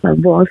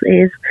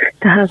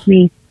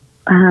me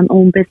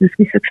own business,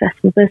 my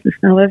successful business.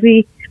 Now,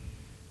 every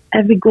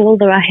goal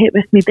that I hit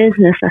with my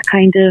business, I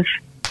kind of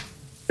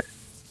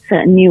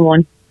set a new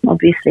one,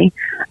 obviously.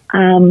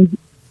 And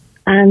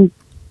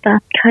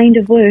that kind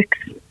of works,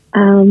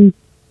 and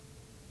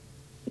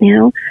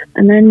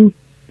then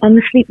on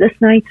the sleepless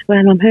nights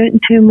when I'm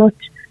hurting too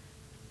much,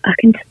 I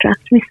can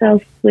distract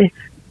myself with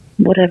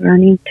whatever I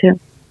need to.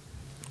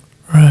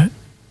 Right.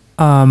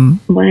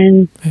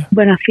 When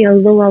I feel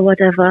low or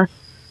whatever,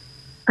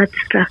 I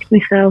distract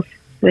myself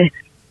with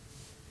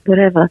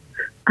whatever.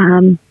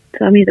 So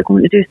I'm either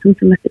going to do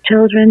something with the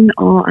children,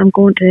 or I'm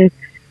going to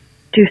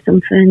do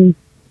something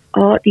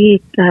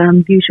arty,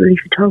 usually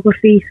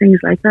photography,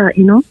 things like that,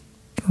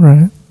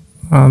 Right.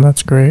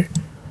 That's great.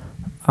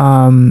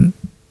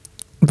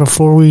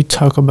 Before we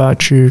talk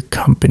about your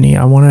company,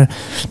 I want to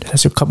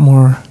ask you a couple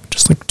more,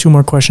 just two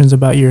more questions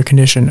about your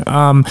condition.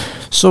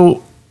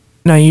 So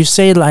now you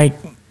say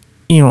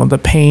the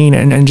pain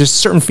and just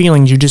certain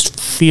feelings, you just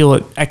feel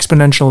it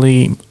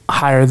exponentially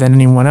higher than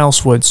anyone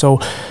else would. So,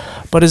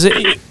 but is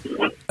it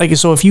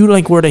so if you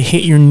were to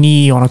hit your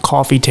knee on a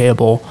coffee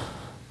table,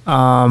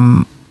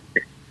 that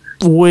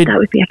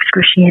would be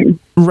excruciating.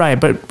 Right.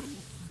 But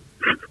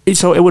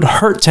so it would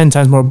hurt 10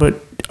 times more,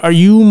 but are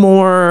you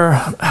more,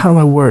 how do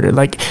I word it?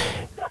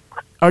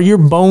 Are your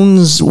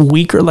bones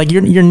weaker?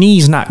 Your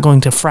knee's not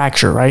going to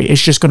fracture, right?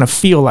 It's just going to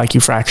feel like you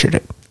fractured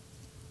it.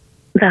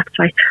 That's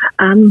right.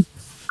 I'm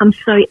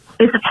sorry.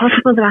 Is it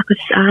possible that I could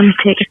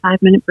take a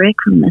 5-minute break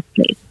from this,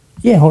 please?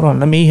 Yeah, hold on.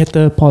 Let me hit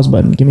the pause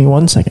button. Give me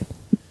 1 second.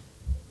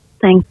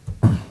 Thanks.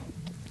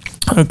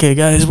 Okay,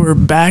 guys, we're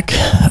back.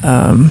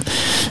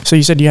 So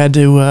you said you had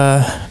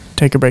to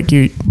take a break.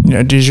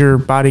 Does your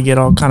body get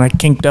all kind of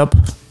kinked up?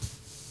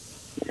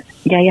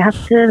 Yeah, you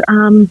have to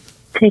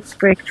take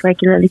breaks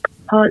regularly,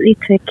 partly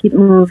to keep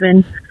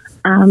moving,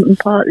 and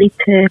partly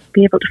to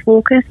be able to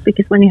focus,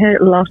 because when you hurt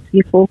a lot,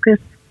 you focus,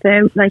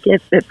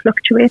 it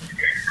fluctuates.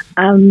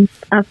 I've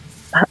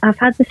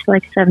had this for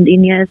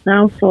 17 years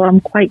now, so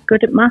I'm quite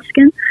good at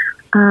masking.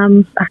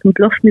 I can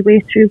bluff my way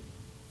through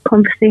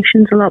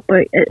conversations a lot,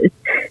 but it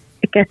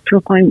gets to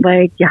a point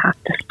where you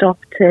have to stop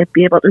to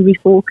be able to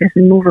refocus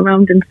and move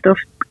around and stuff.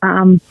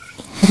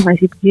 Otherwise,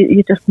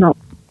 you're just not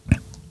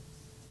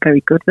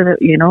very good with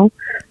it, you know.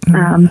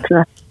 So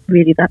that's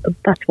really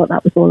that's what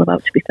that was all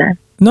about, to be fair.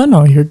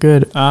 No, you're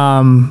good.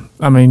 I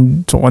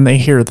mean, so when they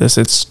hear this,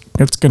 it's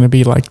going to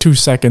be like 2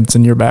 seconds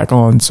and you're back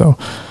on. So,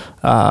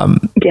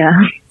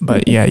 yeah.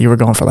 But yeah, you were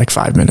going for like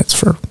 5 minutes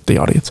for the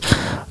audience.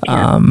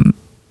 Yeah.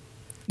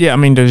 Yeah, I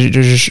mean,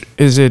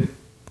 is it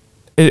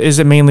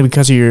mainly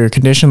because of your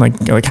condition?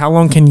 Like how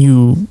long can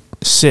you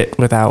sit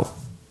without?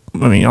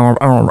 I mean, on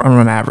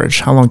an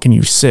average, how long can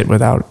you sit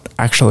without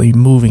actually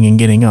moving and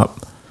getting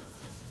up?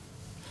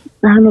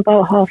 I'm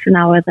about half an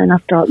hour, then I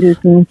start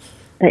losing.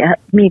 Like,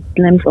 my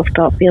limbs will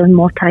start feeling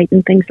more tight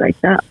and things like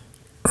that.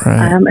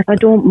 Right. If I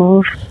don't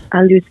move,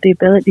 I lose the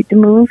ability to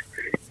move.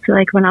 So,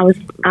 like when I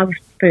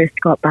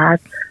first got bad,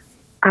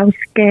 I was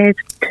scared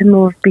to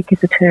move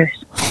because it hurt.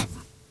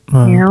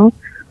 You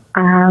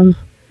know,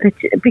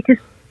 because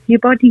your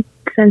body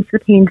sends the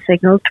pain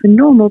signals to a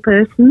normal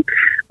person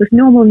with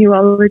normal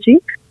neurology.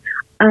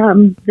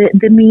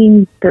 They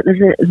mean that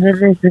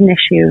there's an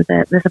issue,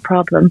 that there's a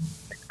problem,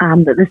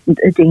 that there's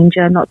a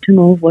danger not to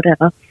move,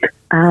 whatever.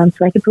 So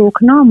like a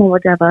broken arm or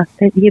whatever,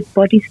 that your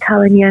body's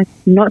telling you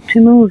not to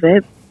move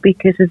it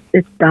because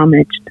it's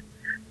damaged.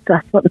 So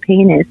that's what the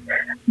pain is.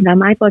 Now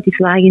my body's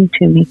lying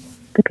to me.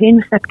 The pain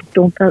receptors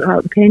don't filter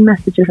out the pain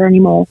messages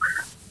anymore.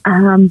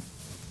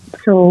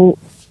 So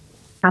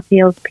I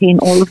feel pain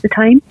all of the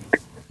time.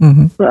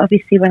 Mm-hmm. But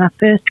obviously when I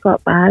first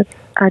got bad,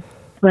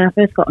 when I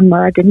first got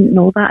unwell, I didn't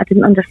know that. I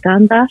didn't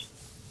understand that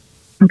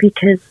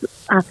because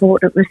I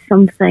thought it was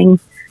something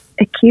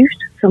acute,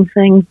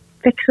 something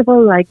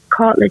fixable, like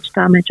cartilage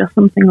damage or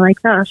something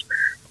like that.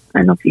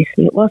 And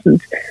obviously it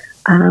wasn't.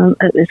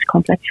 It was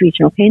complex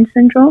regional pain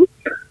syndrome.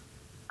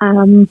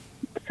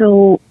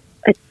 So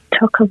it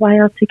took a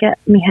while to get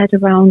my head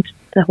around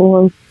the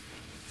whole,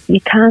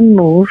 you can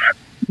move,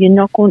 you're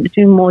not going to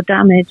do more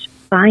damage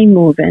by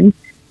moving.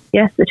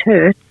 Yes, it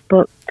hurts,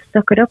 but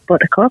suck it up,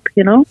 buttercup,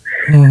 you know?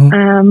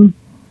 Mm-hmm.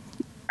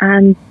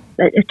 And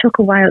it took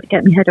a while to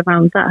get my head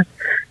around that.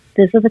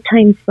 There's other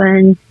times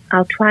when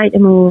I'll try to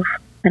move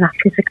and I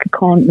physically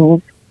can't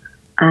move.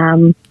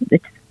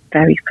 It's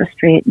very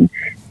frustrating.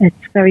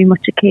 It's very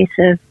much a case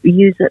of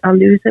use it or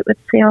lose it with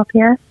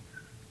CRPS.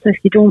 So if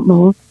you don't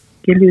move,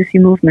 you lose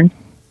your movement.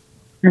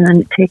 And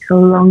then it takes a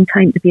long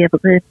time to be able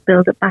to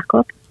build it back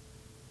up.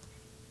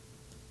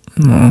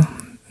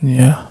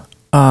 Yeah.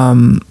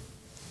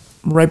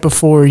 Right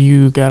before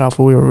you got off,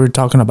 we were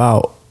talking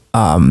about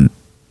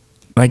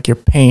like your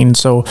pain.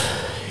 So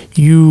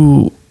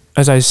you,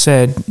 as I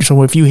said,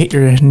 so if you hit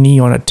your knee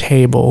on a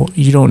table,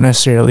 you don't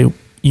necessarily,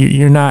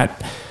 you're not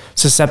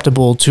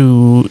susceptible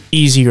to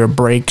easier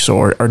breaks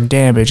or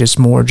damage. It's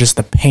more just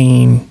the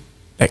pain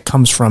that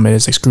comes from it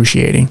is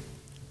excruciating.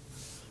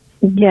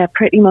 Yeah,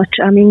 pretty much.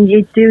 I mean,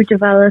 you do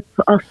develop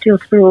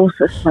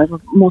osteosporosis.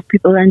 Well, most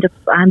people end up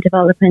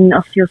developing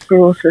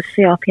osteosporosis.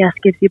 CRPS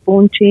gives you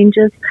bone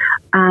changes,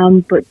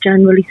 but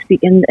generally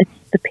speaking, it's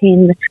the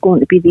pain that's going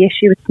to be the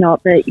issue. It's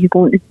not that you're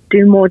going to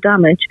do more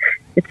damage.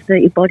 It's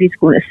that your body's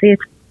going to say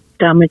it's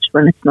damaged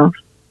when it's not.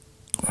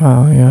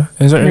 Oh, yeah.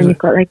 And then you've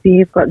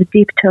got the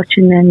deep touch,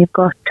 and then you've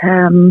got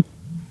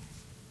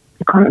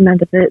I can't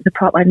remember the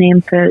proper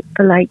name for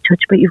light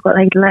touch, but you've got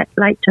like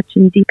light touch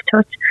and deep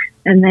touch,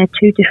 and they're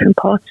two different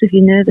parts of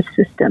your nervous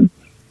system.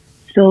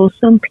 So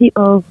some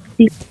people,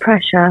 deep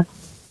pressure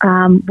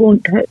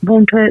won't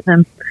hurt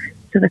them.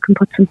 So they can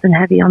put something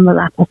heavy on the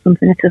lap or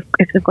something.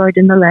 If they've got it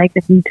in the leg,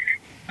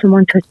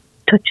 someone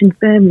touching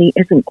firmly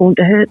isn't going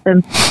to hurt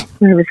them.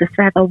 Whereas a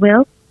feather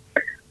will.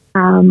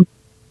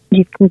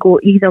 You can go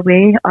either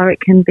way, or it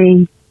can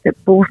be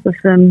that both of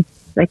them,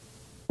 like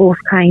both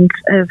kinds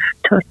of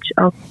touch,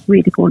 are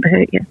really going to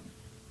hurt you.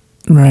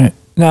 Right.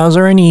 Now, is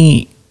there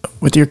any,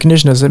 with your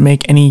condition, does it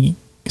make any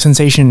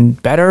sensation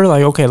better?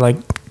 Like, okay, like,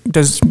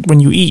 when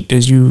you eat,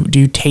 do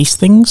you taste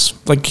things?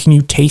 Like, can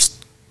you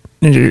taste,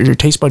 is your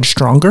taste buds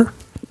stronger?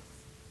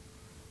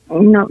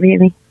 Not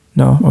really.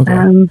 No?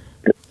 Okay.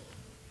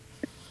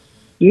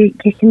 You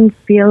can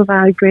feel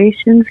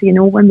vibrations, you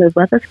know, when the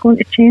weather's going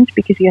to change,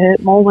 because you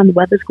hurt more when the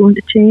weather's going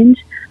to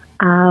change.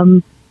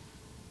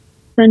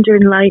 Thunder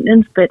and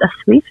lightning's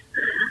bittersweet,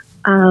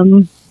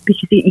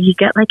 because you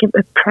get like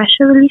a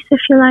pressure release, if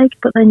you like,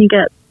 but then you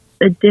get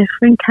a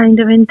different kind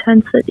of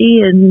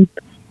intensity and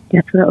it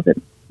gets a little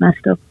bit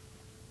messed up.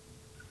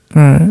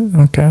 Right,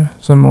 okay.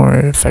 So more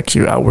it affects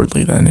you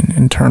outwardly than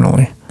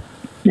internally.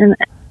 And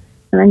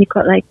then you've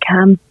got like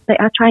I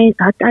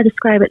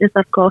describe it as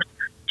I've got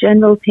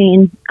general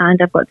pain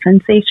and I've got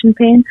sensation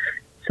pain.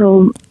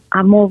 So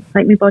I'm more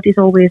like my body's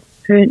always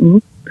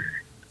hurting,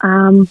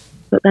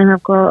 but then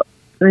I've got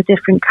the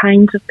different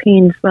kinds of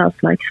pain as well, so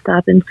like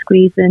stabbing,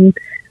 squeezing,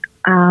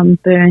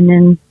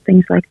 burning,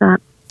 things like that.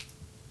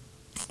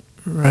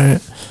 Right.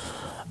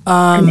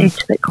 An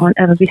itch that can't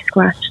ever be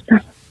scratched.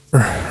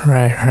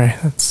 Right.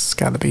 That's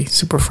got to be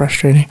super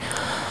frustrating.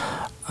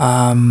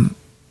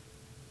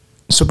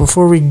 So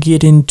before we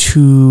get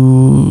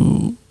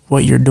into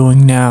what you're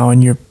doing now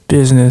in your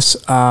business,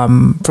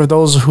 for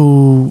those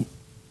who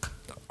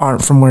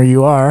aren't from where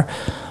you are,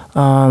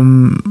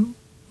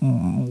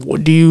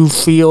 what do you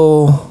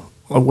feel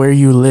where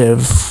you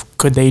live?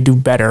 Could they do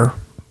better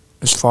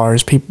as far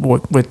as people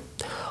with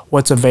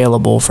what's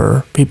available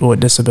for people with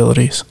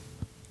disabilities?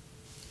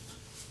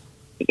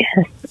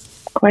 Yes,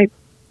 quite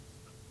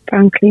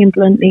frankly and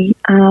bluntly,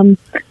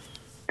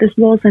 there's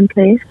laws in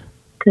place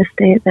to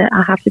state that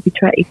I have to be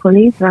treated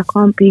equally, that I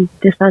can't be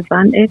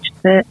disadvantaged,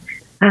 that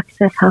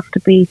access has to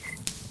be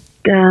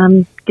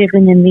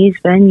given in these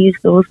venues,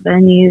 those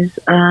venues,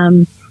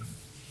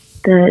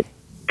 the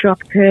drop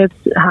curbs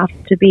have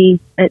to be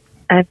at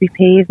every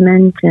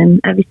pavement and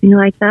everything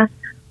like that.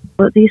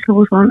 But these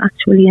laws aren't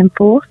actually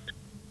enforced.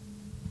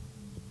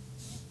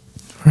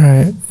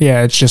 Right.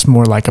 Yeah, it's just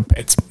more like a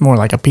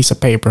piece of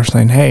paper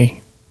saying,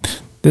 "Hey,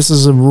 this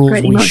is a rule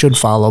we should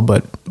follow,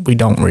 but we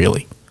don't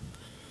really."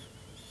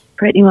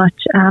 Pretty much.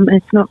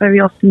 It's not very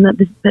often that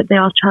they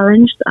are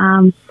challenged.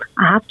 I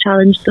have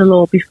challenged the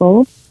law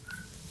before.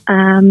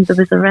 There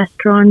was a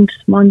restaurant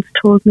once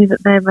told me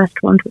that their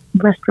restaurant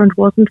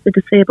wasn't for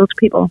disabled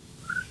people,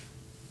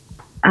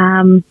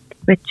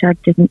 which I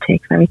didn't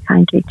take very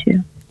kindly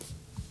to.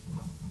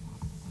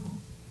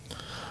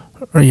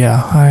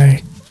 Yeah,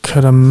 I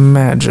could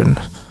imagine.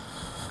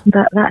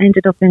 That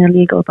ended up in a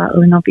legal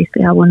battle, and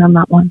obviously I won on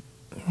that one.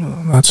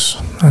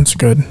 That's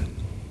good.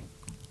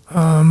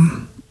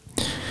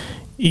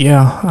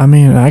 Yeah, I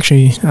mean,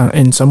 actually,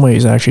 in some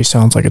ways, it actually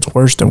sounds like it's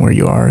worse than where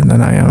you are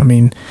than I am. I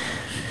mean,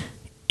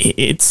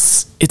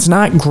 it's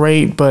not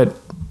great, but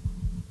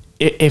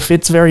if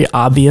it's very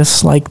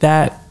obvious like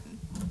that,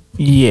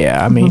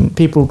 yeah, I mean,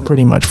 people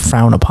pretty much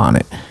frown upon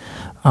it.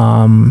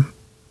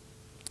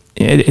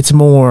 It's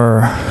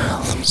more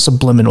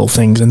subliminal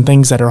things and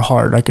things that are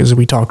hard, like as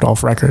we talked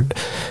off record,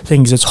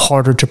 things that's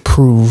harder to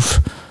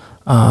prove.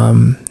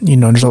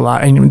 There's a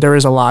lot, and there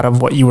is a lot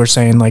of what you were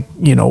saying, like,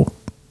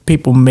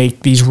 people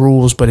make these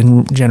rules, but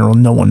in general,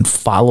 no one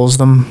follows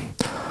them.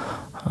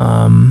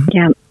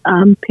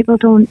 People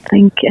don't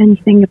think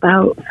anything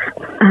about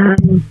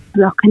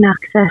blocking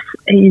access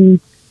in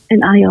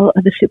an aisle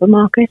of a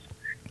supermarket.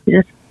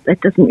 It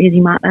doesn't really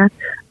matter.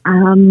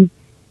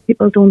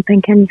 People don't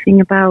think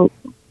anything about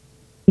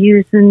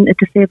using a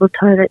disabled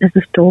toilet as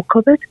a store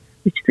cupboard,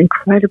 which is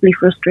incredibly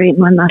frustrating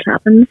when that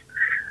happens.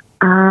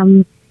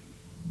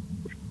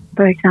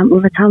 For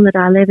example, the town that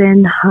I live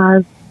in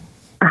has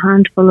a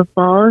handful of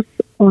bars.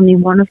 Only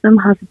one of them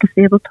has a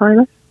disabled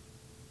toilet.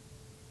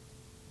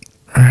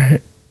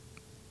 Right.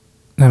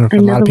 And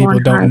a lot of people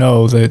don't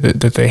know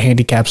that the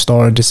handicap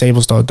store and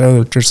disabled store,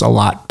 they're just a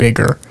lot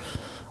bigger.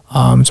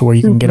 So where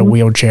you can get a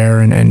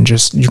wheelchair and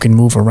just, you can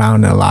move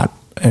around a lot.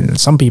 And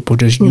some people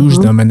just use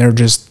them and they're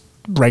just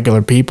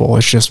regular people.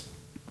 It's just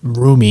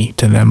roomy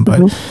to them.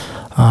 But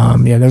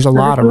there's a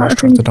lot of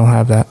restaurants that don't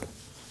have that.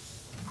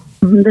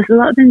 There's a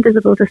lot of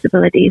invisible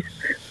disabilities.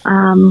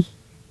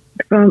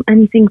 From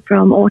anything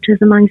from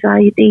autism,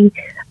 anxiety,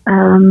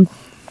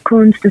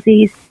 Crohn's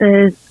disease,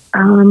 there's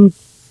a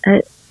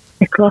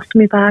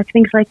colostomy bag,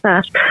 things like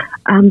that.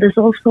 There's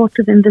all sorts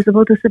of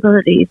invisible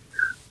disabilities.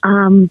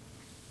 And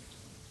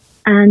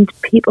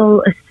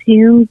people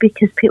assume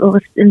because people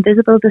with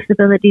invisible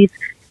disabilities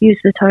use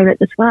the toilet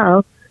as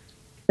well,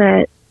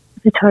 that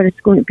the toilet's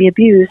going to be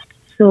abused,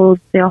 so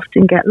they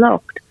often get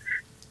locked.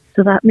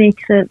 So that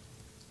makes it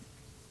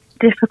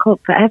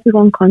difficult for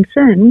everyone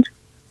concerned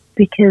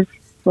because,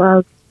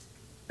 well,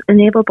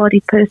 an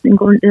able-bodied person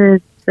going to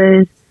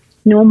the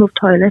normal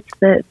toilets,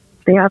 the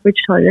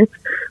average toilets,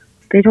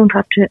 they don't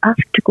have to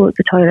go to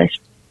the toilet.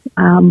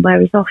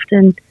 Whereas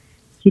often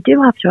you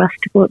do have to ask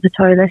to go to the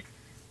toilet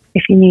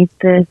if you need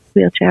the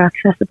wheelchair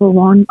accessible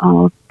one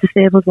or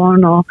disabled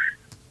one or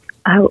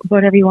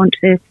whatever you want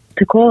to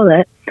call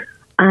it.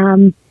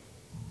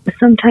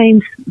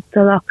 Sometimes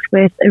they're locked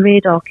with a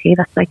radar key.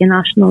 That's like a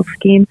national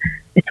scheme.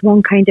 It's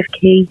one kind of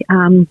key,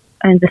 and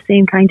the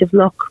same kind of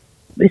lock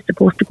is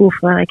supposed to go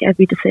for like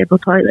every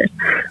disabled toilet.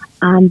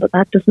 But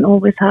that doesn't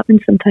always happen.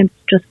 Sometimes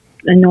it's just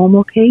a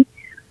normal key,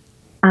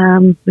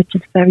 which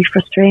is very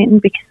frustrating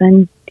because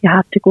then you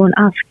have to go and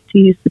ask to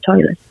use the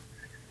toilet.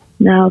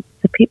 Now,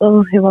 the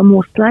people who are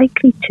most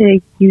likely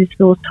to use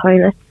those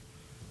toilets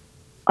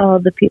are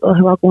the people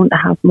who are going to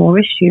have more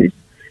issues.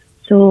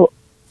 So,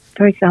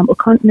 for example,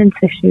 continence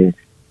issues.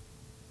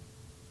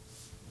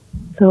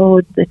 So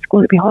it's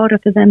going to be harder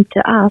for them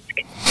to ask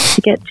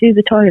to get to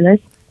the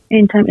toilet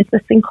in time.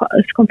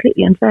 It's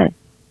completely unfair.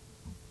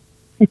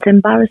 It's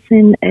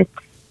embarrassing.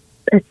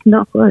 It's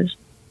not good.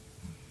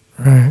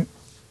 Right.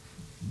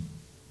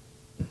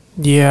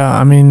 Yeah,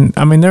 I mean,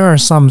 there are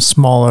some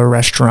smaller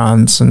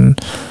restaurants and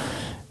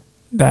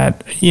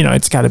that,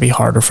 it's got to be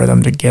harder for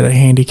them to get a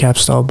handicap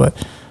stall, but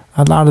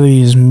a lot of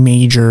these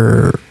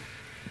major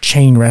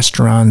chain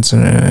restaurants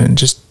and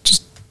just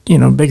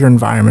bigger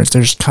environments,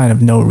 there's kind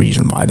of no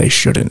reason why they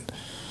shouldn't.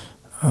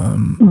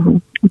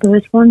 There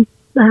was one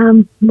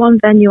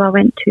venue I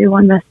went to,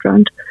 one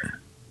restaurant.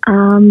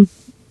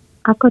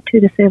 I've got two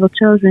disabled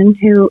children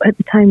who at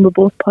the time were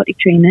both potty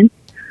training.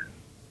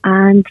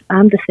 and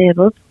I'm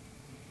disabled.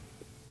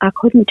 I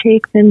couldn't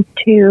take them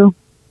to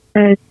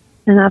an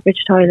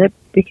average toilet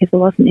because there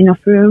wasn't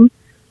enough room.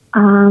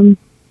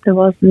 There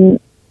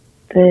wasn't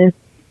the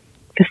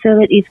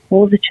facilities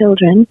for the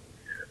children.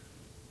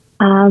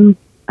 And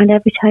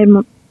every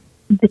time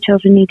the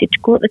children needed to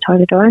go to the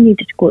toilet or I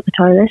needed to go to the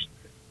toilet,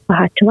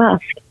 I had to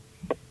ask.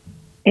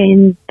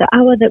 In the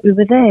hour that we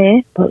were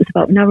there, well, it was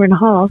about an hour and a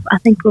half, I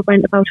think we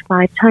went about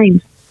 5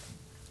 times.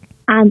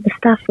 And the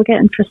staff were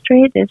getting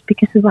frustrated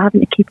because we were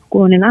having to keep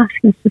going and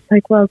asking. It's just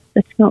like, well,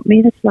 it's not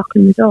me that's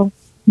locking the door.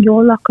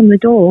 You're locking the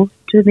door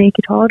to make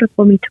it harder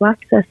for me to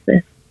access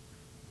this.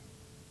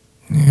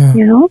 Yeah.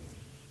 You know?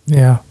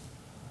 Yeah.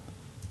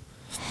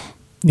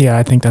 Yeah,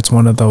 I think that's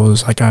one of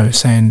those, like I was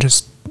saying,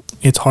 just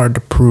it's hard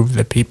to prove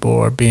that people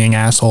are being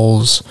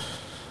assholes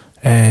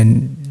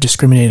and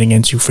discriminating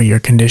against you for your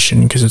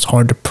condition because it's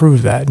hard to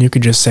prove that. And you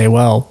could just say,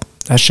 well,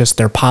 that's just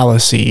their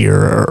policy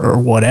or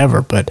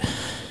whatever, but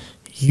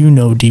you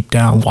know deep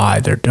down why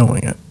they're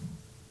doing it.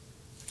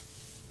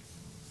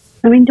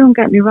 I mean, don't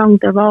get me wrong,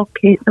 there are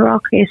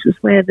cases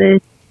where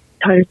the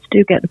toilets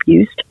do get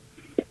abused.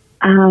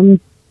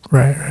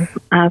 Right.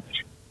 I've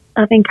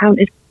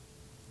encountered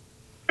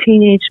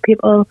teenage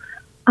people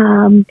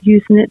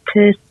using it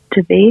to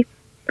vape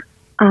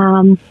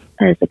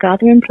as a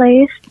gathering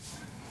place.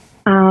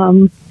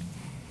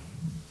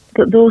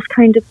 Those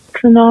kind of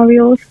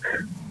scenarios.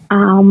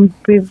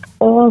 We've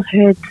all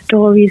heard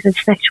stories of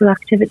sexual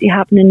activity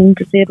happening in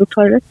disabled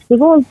toilets.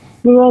 We're all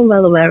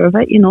well aware of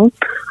it, you know.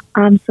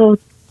 So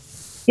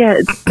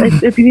yeah,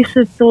 abuse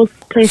of those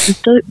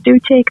places do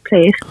take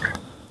place,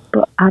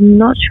 but I'm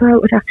not sure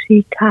it would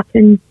actually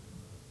happen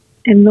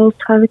in those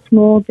toilets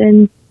more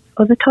than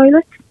other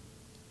toilets.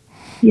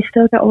 You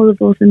still get all of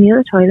those in the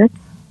other toilets.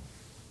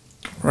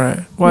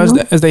 Right. Well,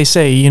 as they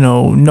say, you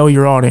know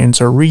your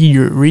audience or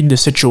read the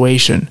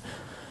situation.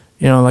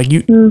 You know, like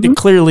they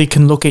clearly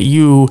can look at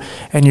you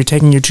and you're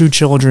taking your 2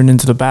 children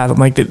into the bathroom.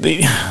 Like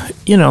they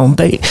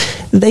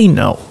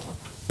know,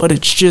 but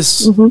it's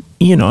just,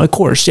 you know, of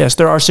course, yes,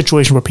 there are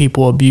situations where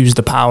people abuse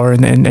the power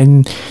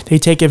and they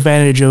take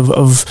advantage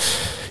of,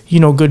 you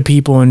know, good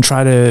people and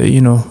try to, you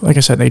know, like I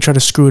said, they try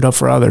to screw it up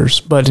for others.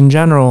 But in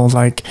general,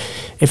 like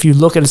if you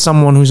look at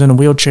someone who's in a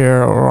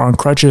wheelchair or on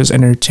crutches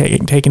and they're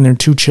taking their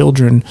 2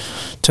 children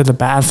to the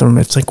bathroom,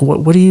 it's like,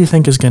 what do you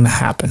think is going to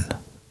happen?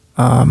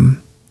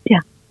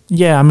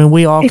 Yeah, I mean,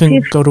 we all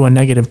can go to a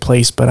negative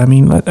place, but I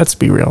mean, let's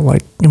be real.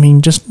 Like, I mean,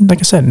 just like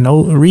I said,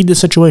 read the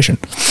situation.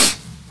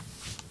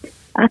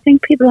 I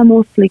think people are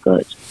mostly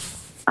good.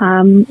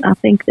 I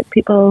think that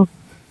people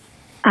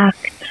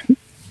act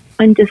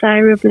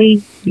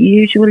undesirably,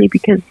 usually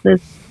because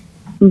there's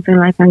something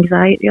like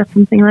anxiety or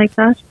something like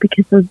that,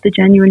 because they're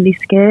genuinely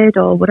scared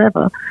or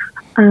whatever.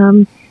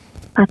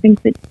 I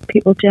think that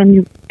people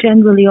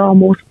generally are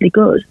mostly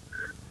good,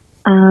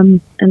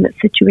 and that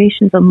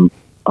situations are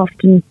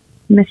often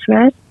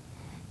misread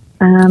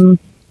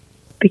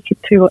because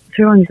through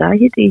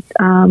anxiety,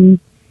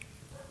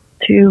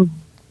 through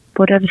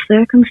whatever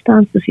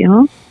circumstances, you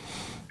know.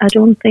 I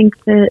don't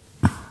think that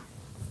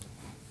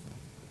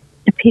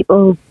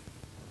people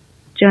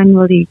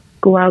generally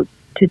go out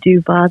to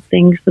do bad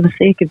things for the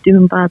sake of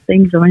doing bad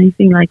things or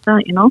anything like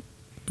that, you know.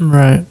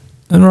 Right.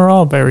 And we're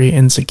all very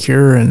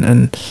insecure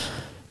and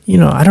you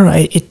know, I don't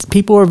know,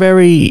 people are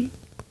very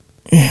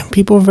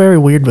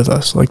weird with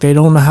us. Like they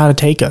don't know how to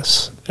take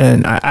us.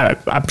 And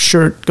I'm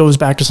sure it goes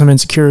back to some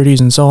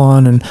insecurities and so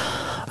on. And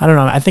I don't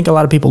know. I think a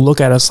lot of people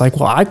look at us like,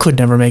 well, I could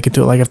never make it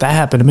through it. Like if that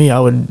happened to me, I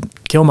would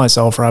kill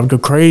myself or I would go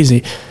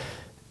crazy.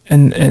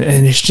 And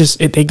it's just,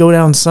 they go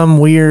down some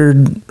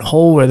weird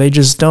hole where they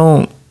just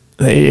don't,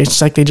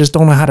 it's like they just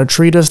don't know how to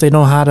treat us. They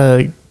don't know how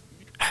to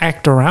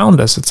act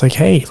around us. It's like,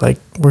 hey, like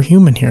we're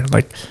human here.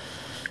 Like,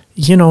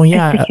 you know,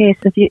 yeah. It's the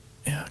case of you.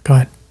 Yeah, go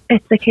ahead.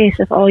 It's the case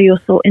of, oh,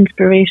 you're so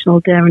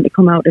inspirational daring to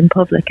come out in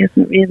public,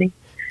 isn't it really?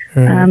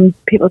 Right.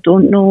 People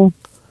don't know,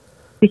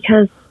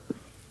 because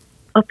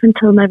up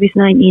until maybe the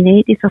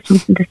 1980s or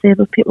something,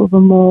 disabled people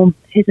were more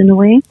hidden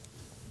away.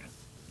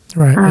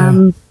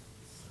 Right.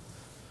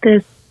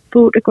 There's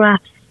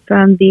photographs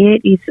from the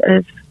 80s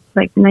of,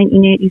 like the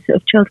 1980s,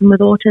 of children with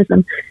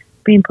autism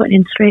being put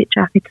in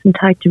straitjackets and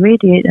tied to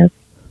radiators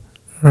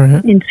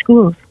in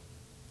schools,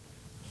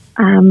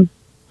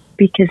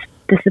 because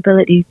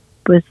disability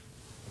was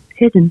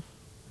hidden.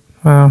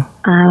 Wow.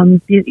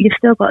 You've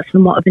still got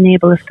somewhat of an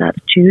ableist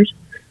attitude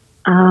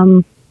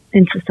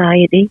in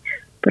society,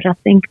 but I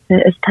think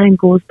that as time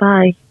goes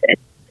by, it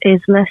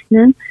is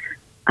lessening.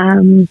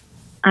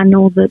 I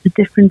know that the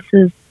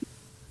differences,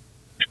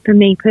 for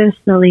me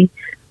personally,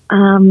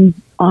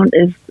 aren't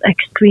as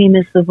extreme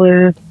as they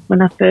were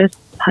when I first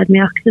had my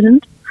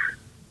accident.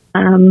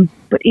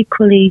 But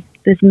equally,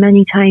 there's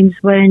many times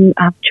when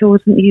I've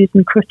chosen to use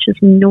my crutches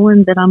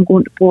knowing that I'm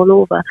going to fall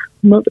over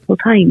multiple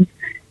times,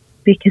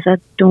 because I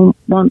don't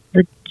want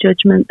the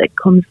judgment that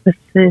comes with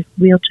the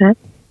wheelchair.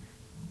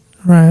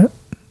 Right.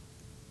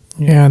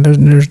 Yeah,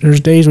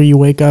 there's days where you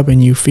wake up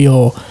and you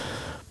feel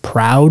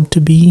proud to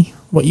be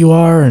what you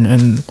are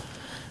and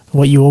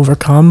what you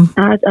overcome.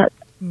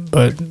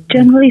 But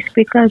generally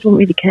speaking, I don't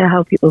really care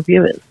how people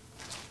view it.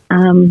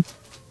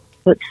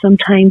 But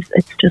sometimes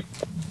it's just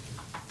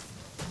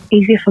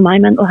easier for my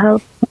mental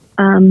health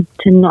to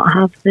not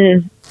have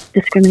the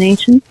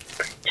discrimination,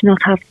 to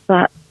not have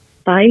that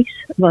fight.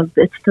 Well,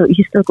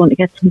 you're still going to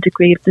get some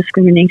degree of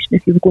discrimination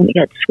if you were going to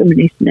get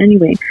discrimination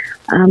anyway.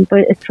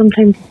 But it's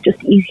sometimes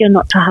just easier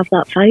not to have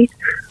that fight.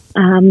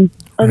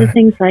 Other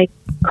things like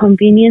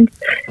convenience.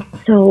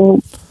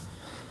 So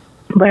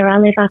where I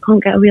live, I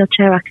can't get a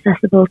wheelchair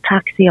accessible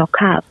taxi or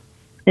cab.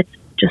 It's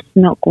just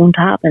not going to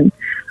happen.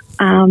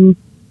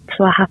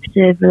 So I have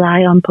to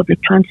rely on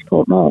public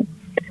transport more.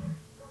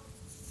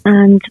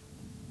 And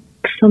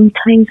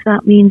sometimes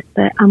that means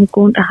that I'm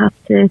going to have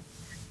to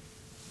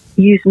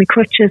use my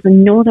crutches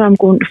and know that I'm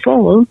going to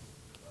fall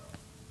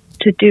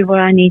to do what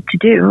I need to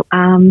do.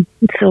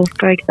 So,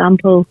 for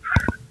example,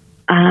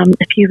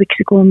 a few weeks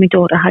ago, my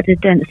daughter had a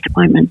dentist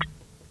appointment,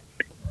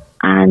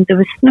 and there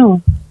was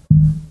snow.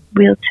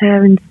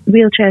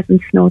 Wheelchairs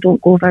and snow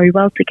don't go very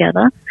well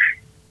together.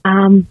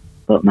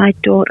 But my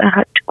daughter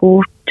had to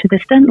go to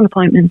this dental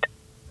appointment.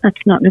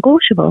 That's not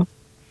negotiable.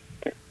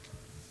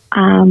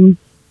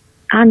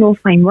 I know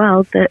fine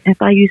well that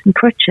if I use my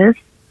crutches,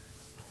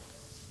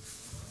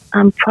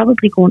 I'm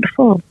probably going to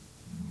fall.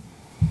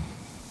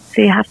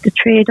 So you have to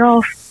trade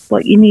off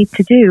what you need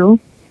to do,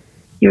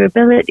 your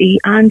ability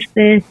and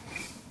the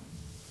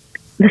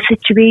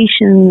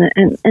situation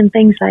and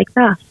things like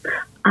that.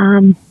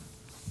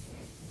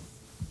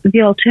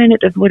 The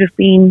alternative would have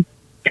been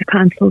to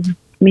cancel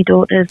my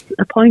daughter's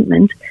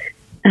appointment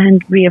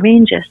and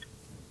rearrange it,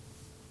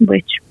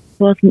 which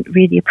wasn't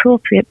really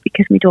appropriate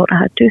because my daughter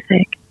had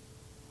toothache.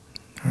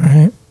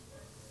 Right.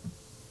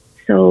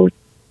 So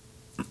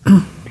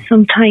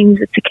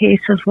sometimes it's a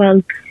case of,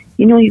 well,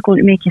 you know you're going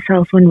to make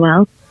yourself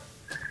unwell.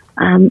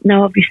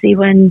 Now, obviously,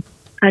 when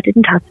I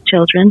didn't have the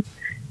children,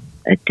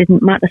 it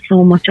didn't matter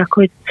so much. I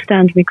could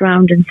stand my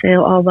ground and say,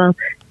 oh, well,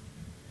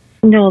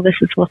 no, this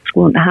is what's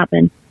going to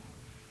happen.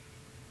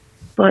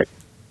 But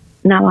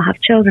now I have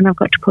children, I've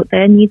got to put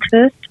their needs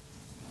first.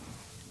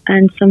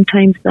 And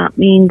sometimes that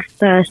means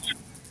that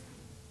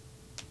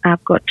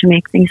I've got to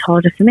make things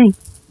harder for me.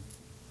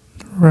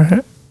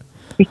 Right.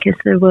 Because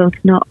the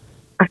world's not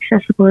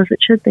accessible as it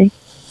should be.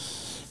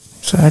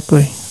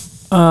 Exactly.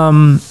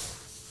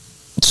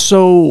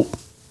 So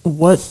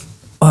what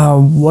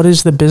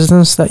is the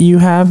business that you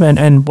have,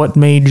 and what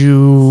made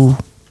you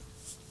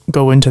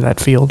go into that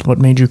field? What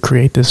made you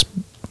create this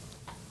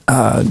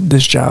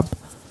job?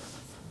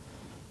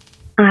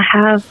 I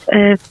have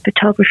a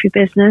photography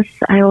business.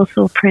 I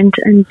also print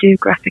and do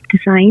graphic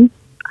design.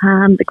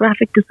 The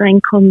graphic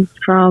design comes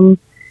from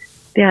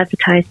the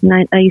advertising.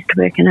 I used to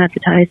work in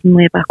advertising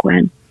way back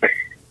when.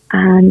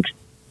 And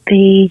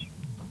the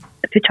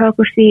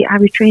photography, I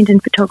retrained in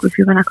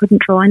photography when I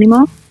couldn't draw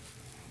anymore.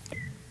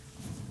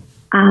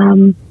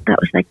 That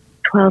was like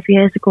 12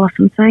 years ago or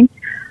something.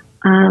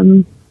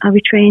 I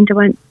retrained, I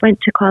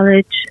went to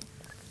college,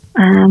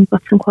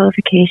 got some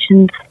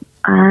qualifications,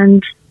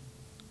 and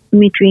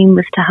my dream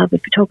was to have a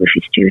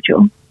photography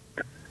studio.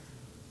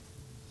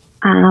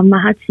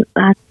 I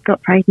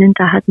got pregnant,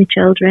 I had my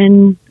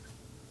children,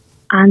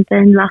 and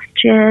then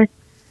last year,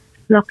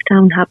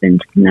 lockdown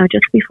happened. Now,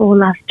 just before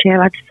last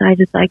year, I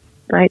decided, like,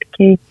 right,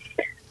 okay,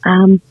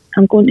 I'm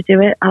going to do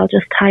it. I'll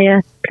just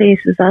hire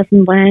places as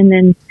and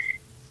when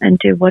and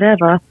do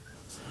whatever,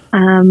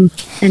 and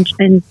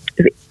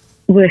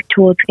work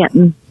towards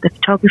getting the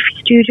photography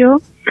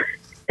studio.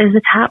 As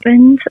it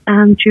happened,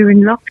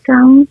 during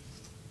lockdown,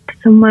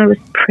 somewhere was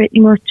pretty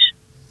much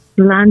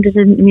landed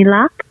in my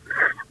lap.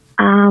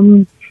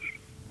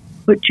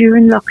 But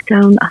during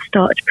lockdown, I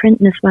started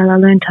printing as well. I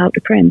learned how to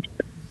print.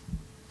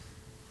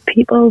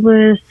 People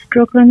were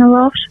struggling a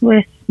lot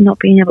with not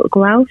being able to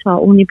go out, or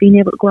only being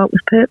able to go out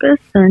with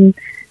purpose. And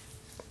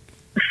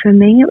for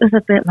me, it was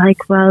a bit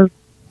like, well,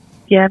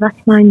 yeah,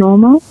 that's my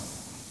normal.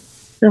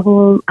 The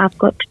whole, I've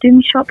got to do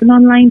my shopping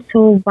online,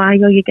 so why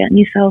are you getting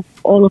yourself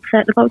all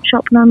upset about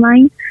shopping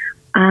online?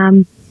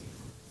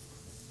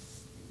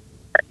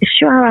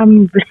 Sure,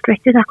 I'm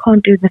restricted. I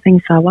can't do the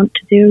things I want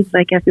to do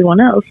like everyone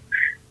else.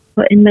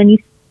 But in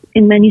many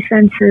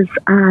senses,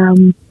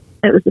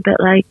 it was a bit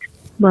like,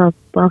 well,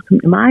 welcome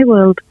to my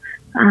world,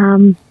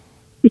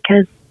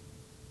 because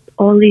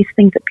all these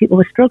things that people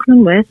were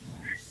struggling with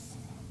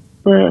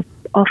were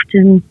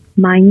often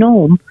my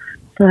norm.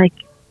 So, like,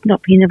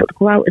 not being able to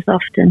go out as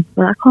often.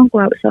 Well, I can't go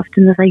out as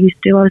often as I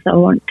used to or as I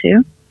want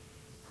to.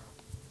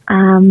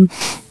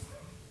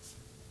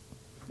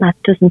 That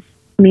doesn't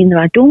mean that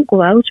I don't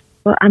go out,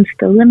 but I'm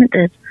still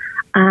limited.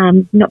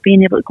 Not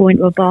being able to go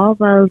into a bar,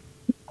 well,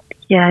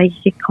 yeah,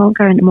 you can't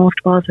go into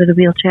most bars with a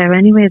wheelchair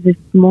anyway. They've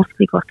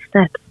mostly got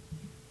steps,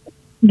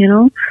 you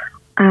know.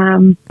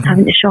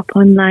 Having to shop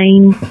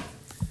online,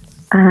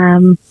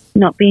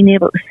 not being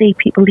able to see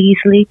people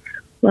easily.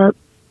 Well,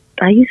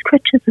 I use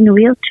crutches in a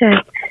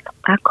wheelchair.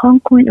 I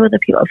can't go into other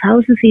people's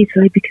houses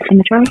easily because the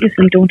majority of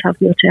them don't have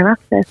wheelchair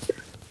access.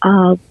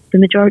 The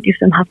majority of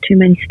them have too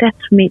many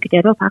steps for me to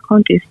get up. I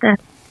can't do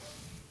steps.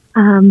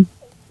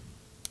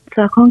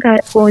 So I can't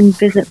go and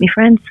visit my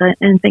friends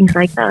and things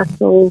like that.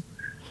 So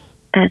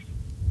it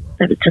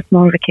was just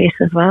more of a case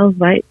of, well,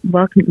 right,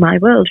 welcome to my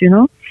world, you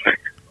know.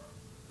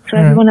 So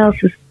everyone else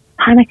is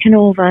panicking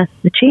over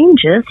the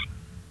changes,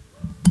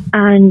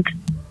 and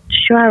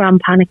sure, I'm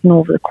panicking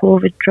over the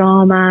COVID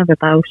drama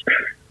about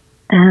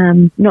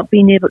not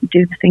being able to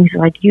do the things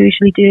that I'd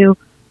usually do,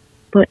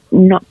 but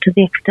not to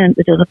the extent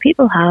that other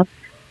people have,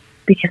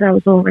 because I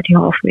was already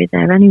halfway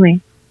there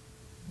anyway,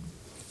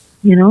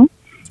 you know.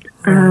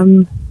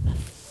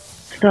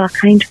 So I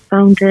kind of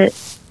found it.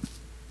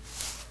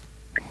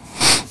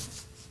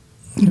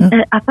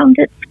 Yeah. I found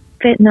it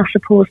fitting, I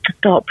suppose, to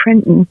start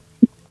printing.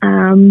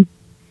 That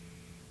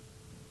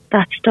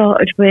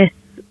started with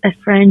a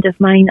friend of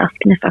mine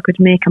asking if I could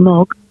make a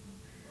mug.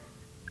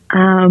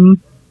 And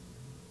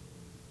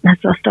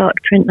so I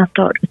started printing. I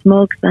started with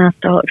mugs, then I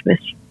started with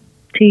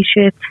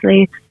T-shirts,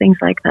 slates, things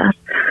like that,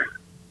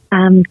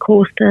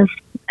 coasters,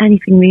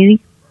 anything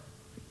really.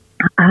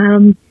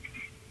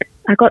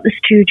 I got the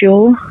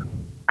studio,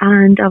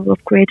 and I've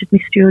upgraded my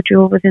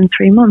studio within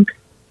 3 months.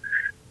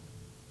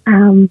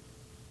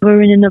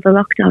 We're in another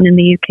lockdown in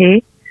the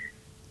UK.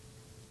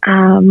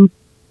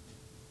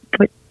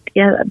 But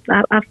yeah,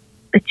 I've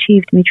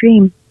achieved my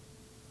dream.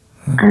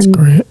 That's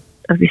great.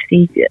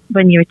 Obviously,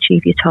 when you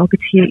achieve your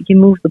targets, you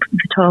move the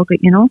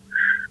target, you know.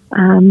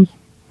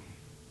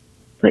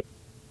 But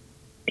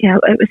yeah,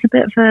 it was a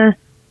bit of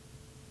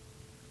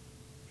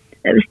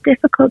it was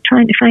difficult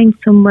trying to find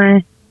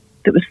somewhere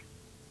that was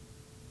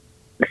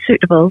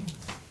suitable.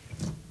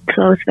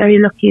 So I was very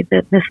lucky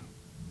that this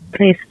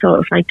place sort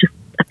of like just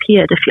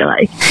appeared, if you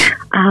like,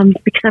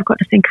 because I've got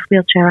to think of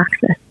wheelchair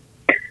access.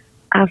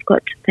 I've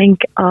got to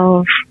think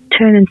of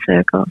turning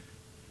circles.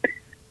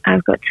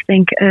 I've got to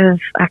think of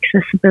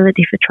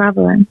accessibility for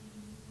travelling.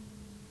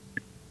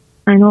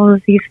 And all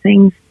of these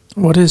things.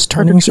 What is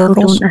turning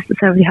circles? Don't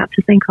necessarily have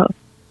to think of.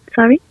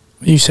 Sorry?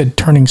 You said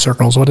turning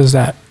circles. What is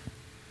that?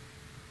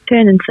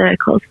 Turning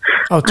circles.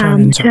 Oh,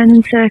 turning circles.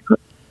 Turning circles.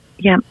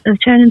 Yeah, the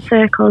turning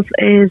circles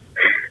is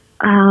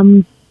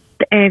the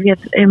area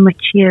in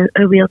which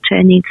a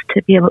wheelchair needs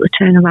to be able to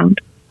turn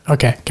around.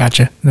 Okay,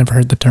 gotcha. Never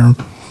heard the term.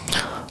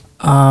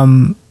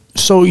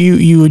 So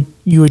you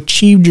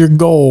achieved your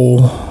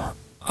goal.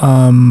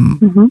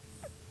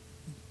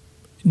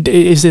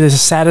 Is it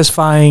as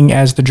satisfying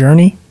as the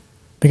journey?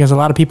 Because a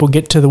lot of people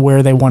get to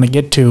where they want to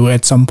get to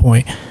at some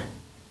point,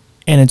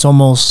 and it's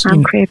almost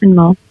I'm craving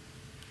more.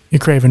 You're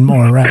craving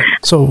more, right?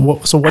 So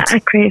what's I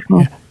crave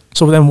more. Yeah.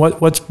 So then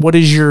what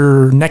is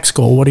your next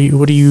goal? Where do you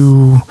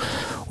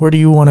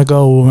want to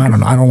go? I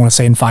don't know. I don't want to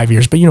say in 5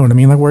 years, but you know what I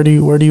mean? Like where do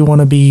you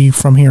want to be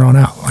from here on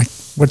out? Like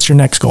what's your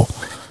next goal?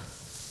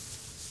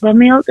 Well,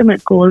 my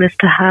ultimate goal is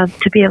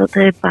to be able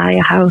to buy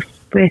a house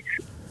with,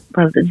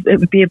 well, it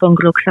would be a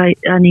bungalow because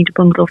I need a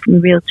bungalow for my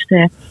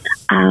wheelchair.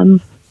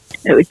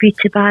 It would be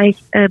to buy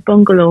a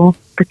bungalow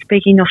that's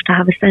big enough to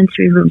have a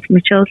sensory room for my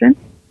children.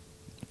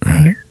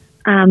 Right.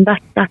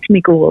 That's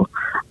my goal.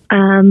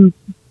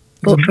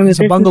 But from a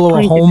business bungalow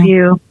point a home? of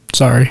view,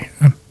 Sorry,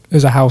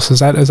 is a house? Is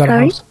that Sorry? a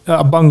house?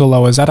 A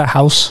bungalow, is that a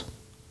house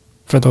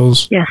for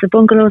those? yes, a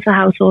bungalow is a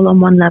house all on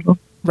one level.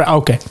 Right.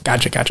 Okay.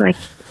 Gotcha.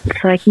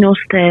 Like no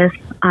stairs.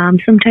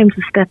 Sometimes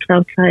the steps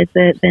outside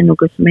they're no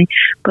good for me.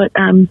 But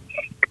a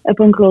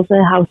bungalow is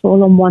a house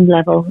all on one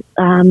level.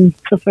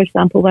 So, for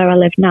example, where I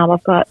live now,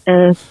 I've got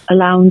a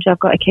lounge, I've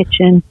got a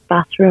kitchen,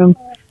 bathroom,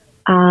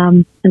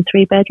 and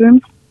 3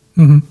 bedrooms.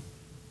 Mm-hmm.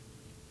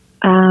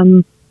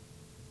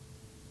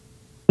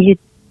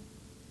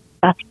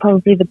 That's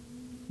probably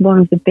one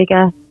of the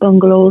bigger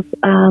bungalows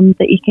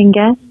that you can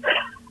get.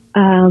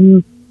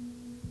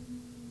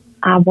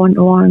 I want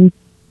one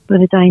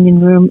with a dining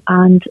room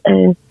and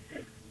a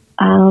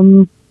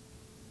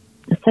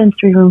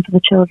sensory room for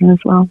the children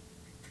as well.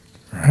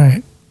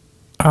 Right.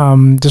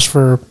 Just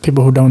for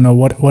people who don't know,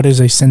 what is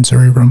a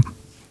sensory room?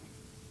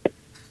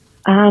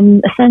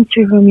 A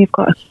sensory room, you've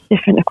got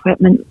different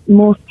equipment,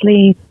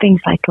 mostly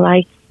things like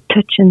lights,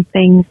 touching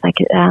things, like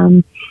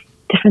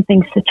different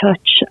things to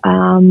touch.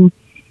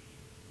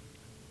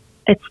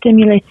 It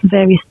stimulates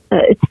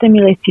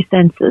your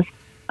senses,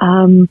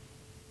 and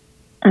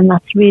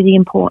that's really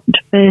important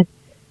for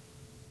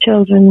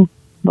children,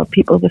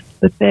 people with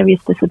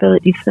various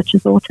disabilities such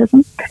as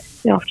autism.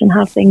 They often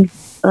have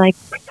things like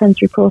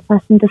sensory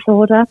processing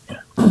disorder,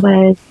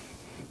 where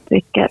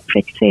they get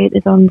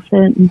fixated on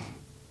certain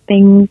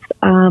things,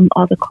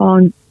 or they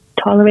can't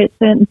tolerate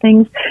certain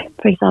things.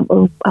 For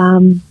example,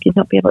 you'd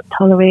not be able to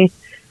tolerate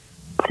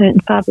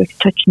certain fabrics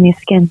touching your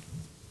skin,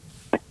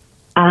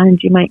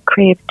 and you might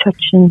crave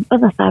touching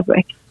other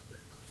fabrics.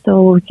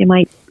 So you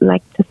might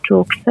like to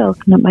stroke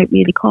silk, and it might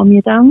really calm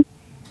you down.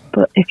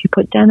 But if you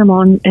put denim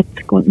on,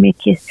 it's going to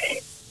make your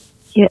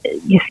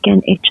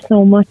skin itch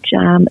so much.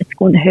 It's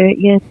going to hurt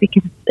you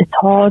because it's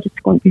hard. It's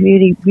going to be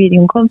really, really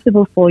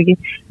uncomfortable for you.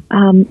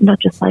 Not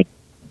just like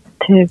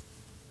to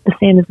the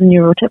same as a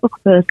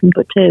neurotypical person,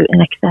 but to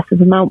an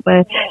excessive amount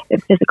where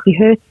it physically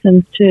hurts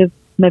them to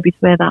maybe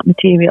wear that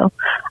material.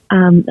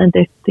 And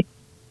the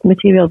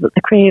material that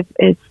they crave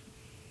is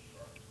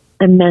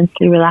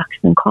immensely relaxing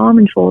and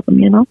calming for them,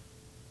 you know?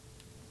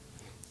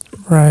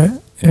 Right,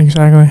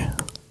 exactly.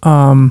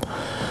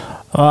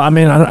 I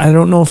mean, I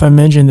don't know if I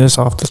mentioned this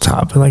off the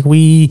top, but like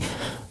we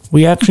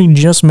actually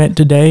just met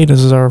today. This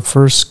is our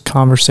first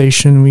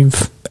conversation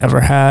we've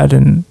ever had,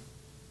 and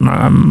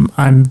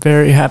I'm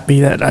very happy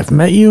that I've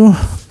met you.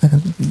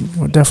 And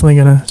we're definitely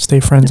gonna stay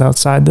friends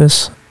outside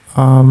this.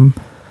 And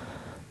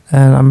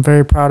I'm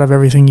very proud of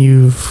everything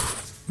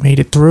you've made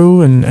it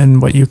through,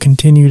 and what you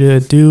continue to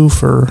do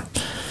for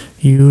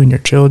you and your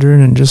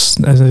children, and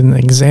just as an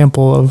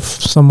example of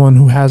someone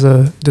who has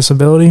a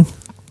disability.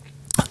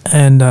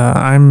 And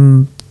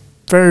I'm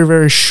very,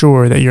 very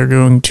sure that you're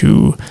going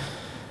to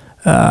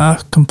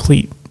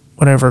complete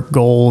whatever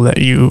goal that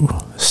you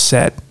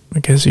set,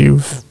 because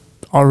you've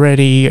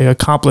already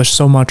accomplished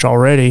so much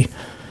already,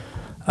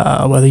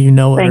 whether you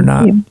know it or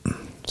not. You.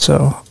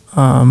 So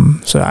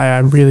I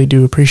really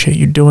do appreciate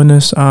you doing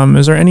this.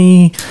 Is there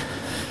any,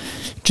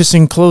 just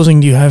in closing,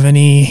 do you have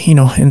any,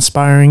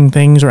 inspiring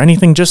things or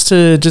anything just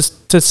to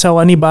tell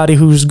anybody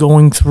who's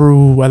going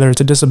through, whether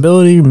it's a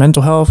disability,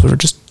 mental health, or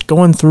just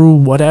going through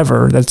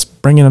whatever that's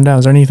bringing them down?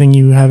 Is there anything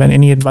you have,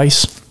 any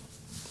advice?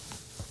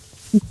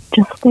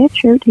 Just stay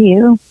true to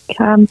you.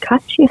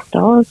 Catch your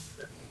stars.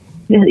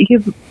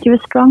 You're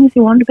as strong as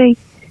you want to be.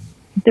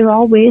 There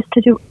are ways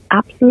to do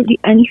absolutely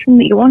anything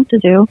that you want to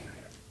do.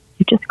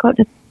 You just got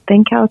to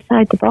think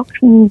outside the box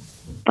and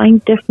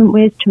find different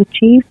ways to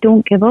achieve.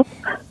 Don't give up.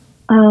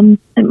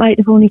 It might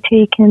have only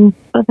taken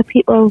other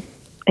people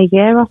a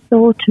year or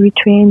so to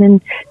retrain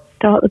and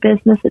start the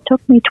business. It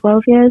took me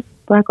 12 years,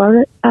 but I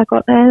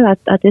got there.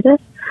 I did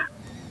it.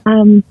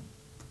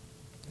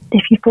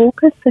 If you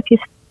focus, if you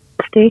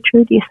stay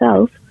true to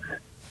yourself,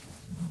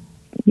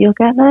 you'll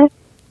get there.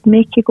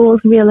 Make your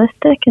goals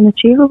realistic and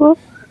achievable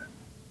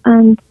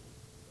and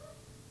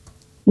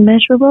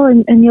measurable,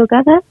 and you'll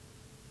get there.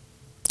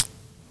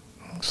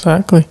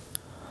 Exactly.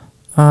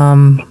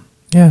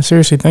 Yeah,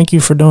 seriously, thank you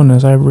for doing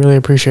this. I really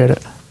appreciate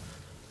it.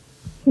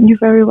 You're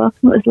very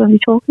welcome. It was lovely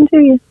talking to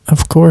you.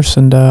 Of course,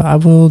 and I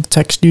will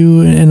text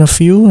you in a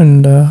few,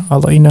 and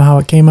I'll let you know how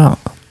it came out.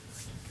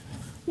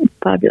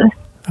 Fabulous.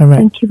 All right.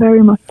 Thank you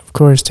very much. Of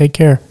course. Take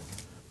care.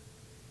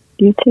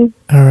 You too.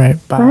 All right.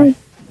 Bye. Bye.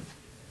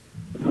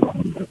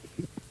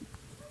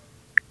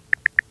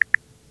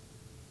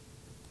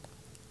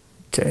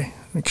 Okay.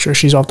 Make sure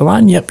she's off the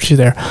line. Yep, she's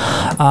there.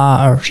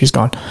 Or she's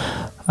gone.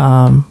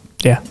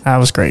 Yeah, that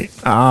was great.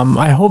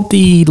 I hope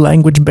the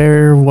language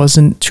barrier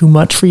wasn't too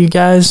much for you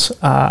guys.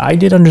 I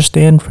did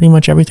understand pretty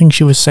much everything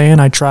she was saying.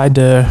 I tried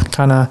to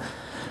kind of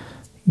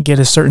get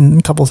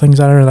a couple things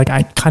out of her. Like,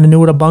 I kind of knew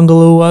what a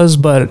bungalow was,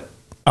 but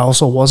I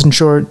also wasn't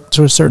sure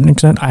to a certain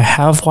extent. I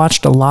have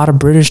watched a lot of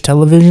British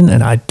television,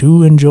 and I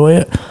do enjoy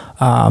it.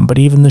 But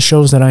even the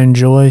shows that I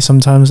enjoy,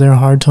 sometimes they're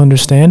hard to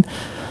understand.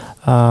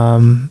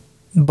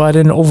 But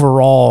in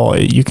overall,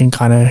 you can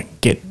kind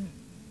of get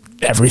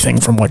everything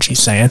from what she's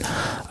saying.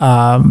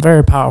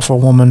 Very powerful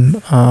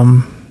woman.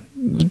 I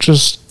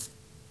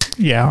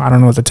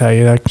don't know what to tell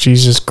you. Like,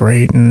 she's just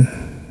great, and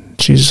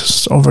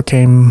she's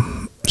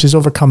overcome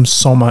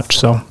so much.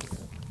 So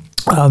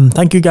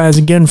thank you guys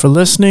again for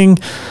listening.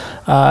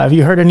 Have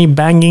you heard any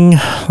banging,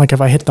 like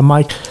if I hit the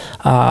mic?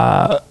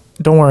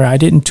 Don't worry, I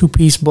didn't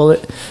two-piece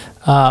bullet,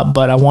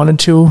 but I wanted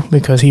to,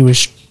 because he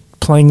was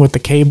playing with the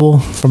cable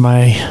for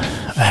my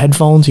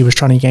headphones. He was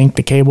trying to yank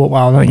the cable.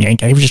 Well, not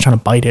yank it. He was just trying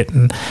to bite it.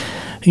 And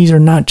these are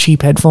not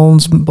cheap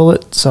headphones,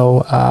 Bullet.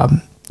 So,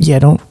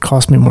 don't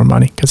cost me more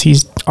money, because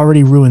he's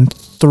already ruined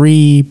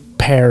 3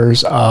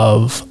 pairs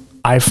of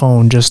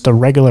iPhone, just the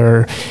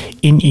regular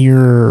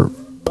in-ear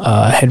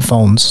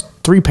headphones.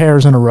 3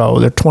 pairs in a row.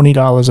 They're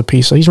 $20 a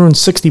piece. So he's ruined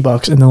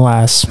 $60 in the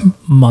last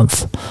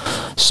month.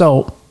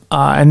 So,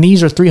 and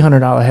these are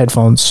 $300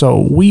 headphones.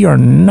 So we are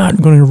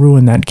not going to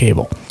ruin that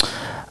cable.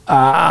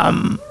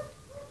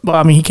 Well,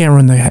 I mean, he can't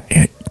ruin the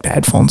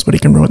headphones, but he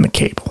can ruin the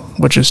cable,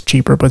 which is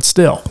cheaper. But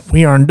still,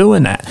 we aren't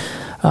doing that.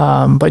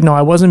 But no,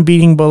 I wasn't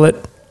beating Bullet,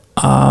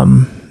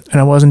 and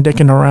I wasn't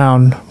dicking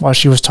around while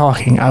she was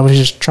talking. I was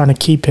just trying to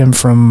keep him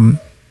from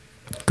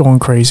going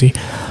crazy.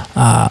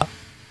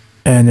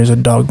 And there's a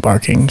dog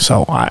barking,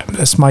 so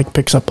this mic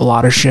picks up a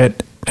lot of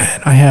shit.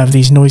 And I have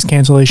these noise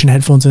cancellation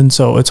headphones in,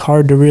 so it's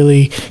hard to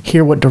really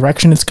hear what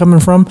direction it's coming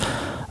from.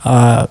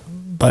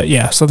 But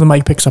yeah, so the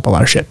mic picks up a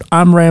lot of shit.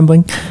 I'm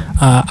rambling.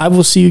 I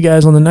will see you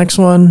guys on the next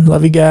one.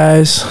 Love you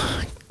guys.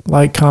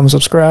 Like, comment,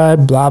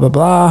 subscribe, blah, blah,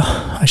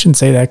 blah. I shouldn't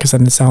say that, because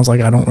then it sounds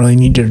like I don't really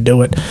need you to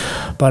do it.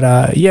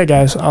 But yeah,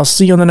 guys, I'll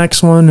see you on the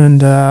next one.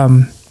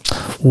 And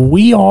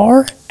we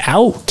are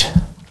out.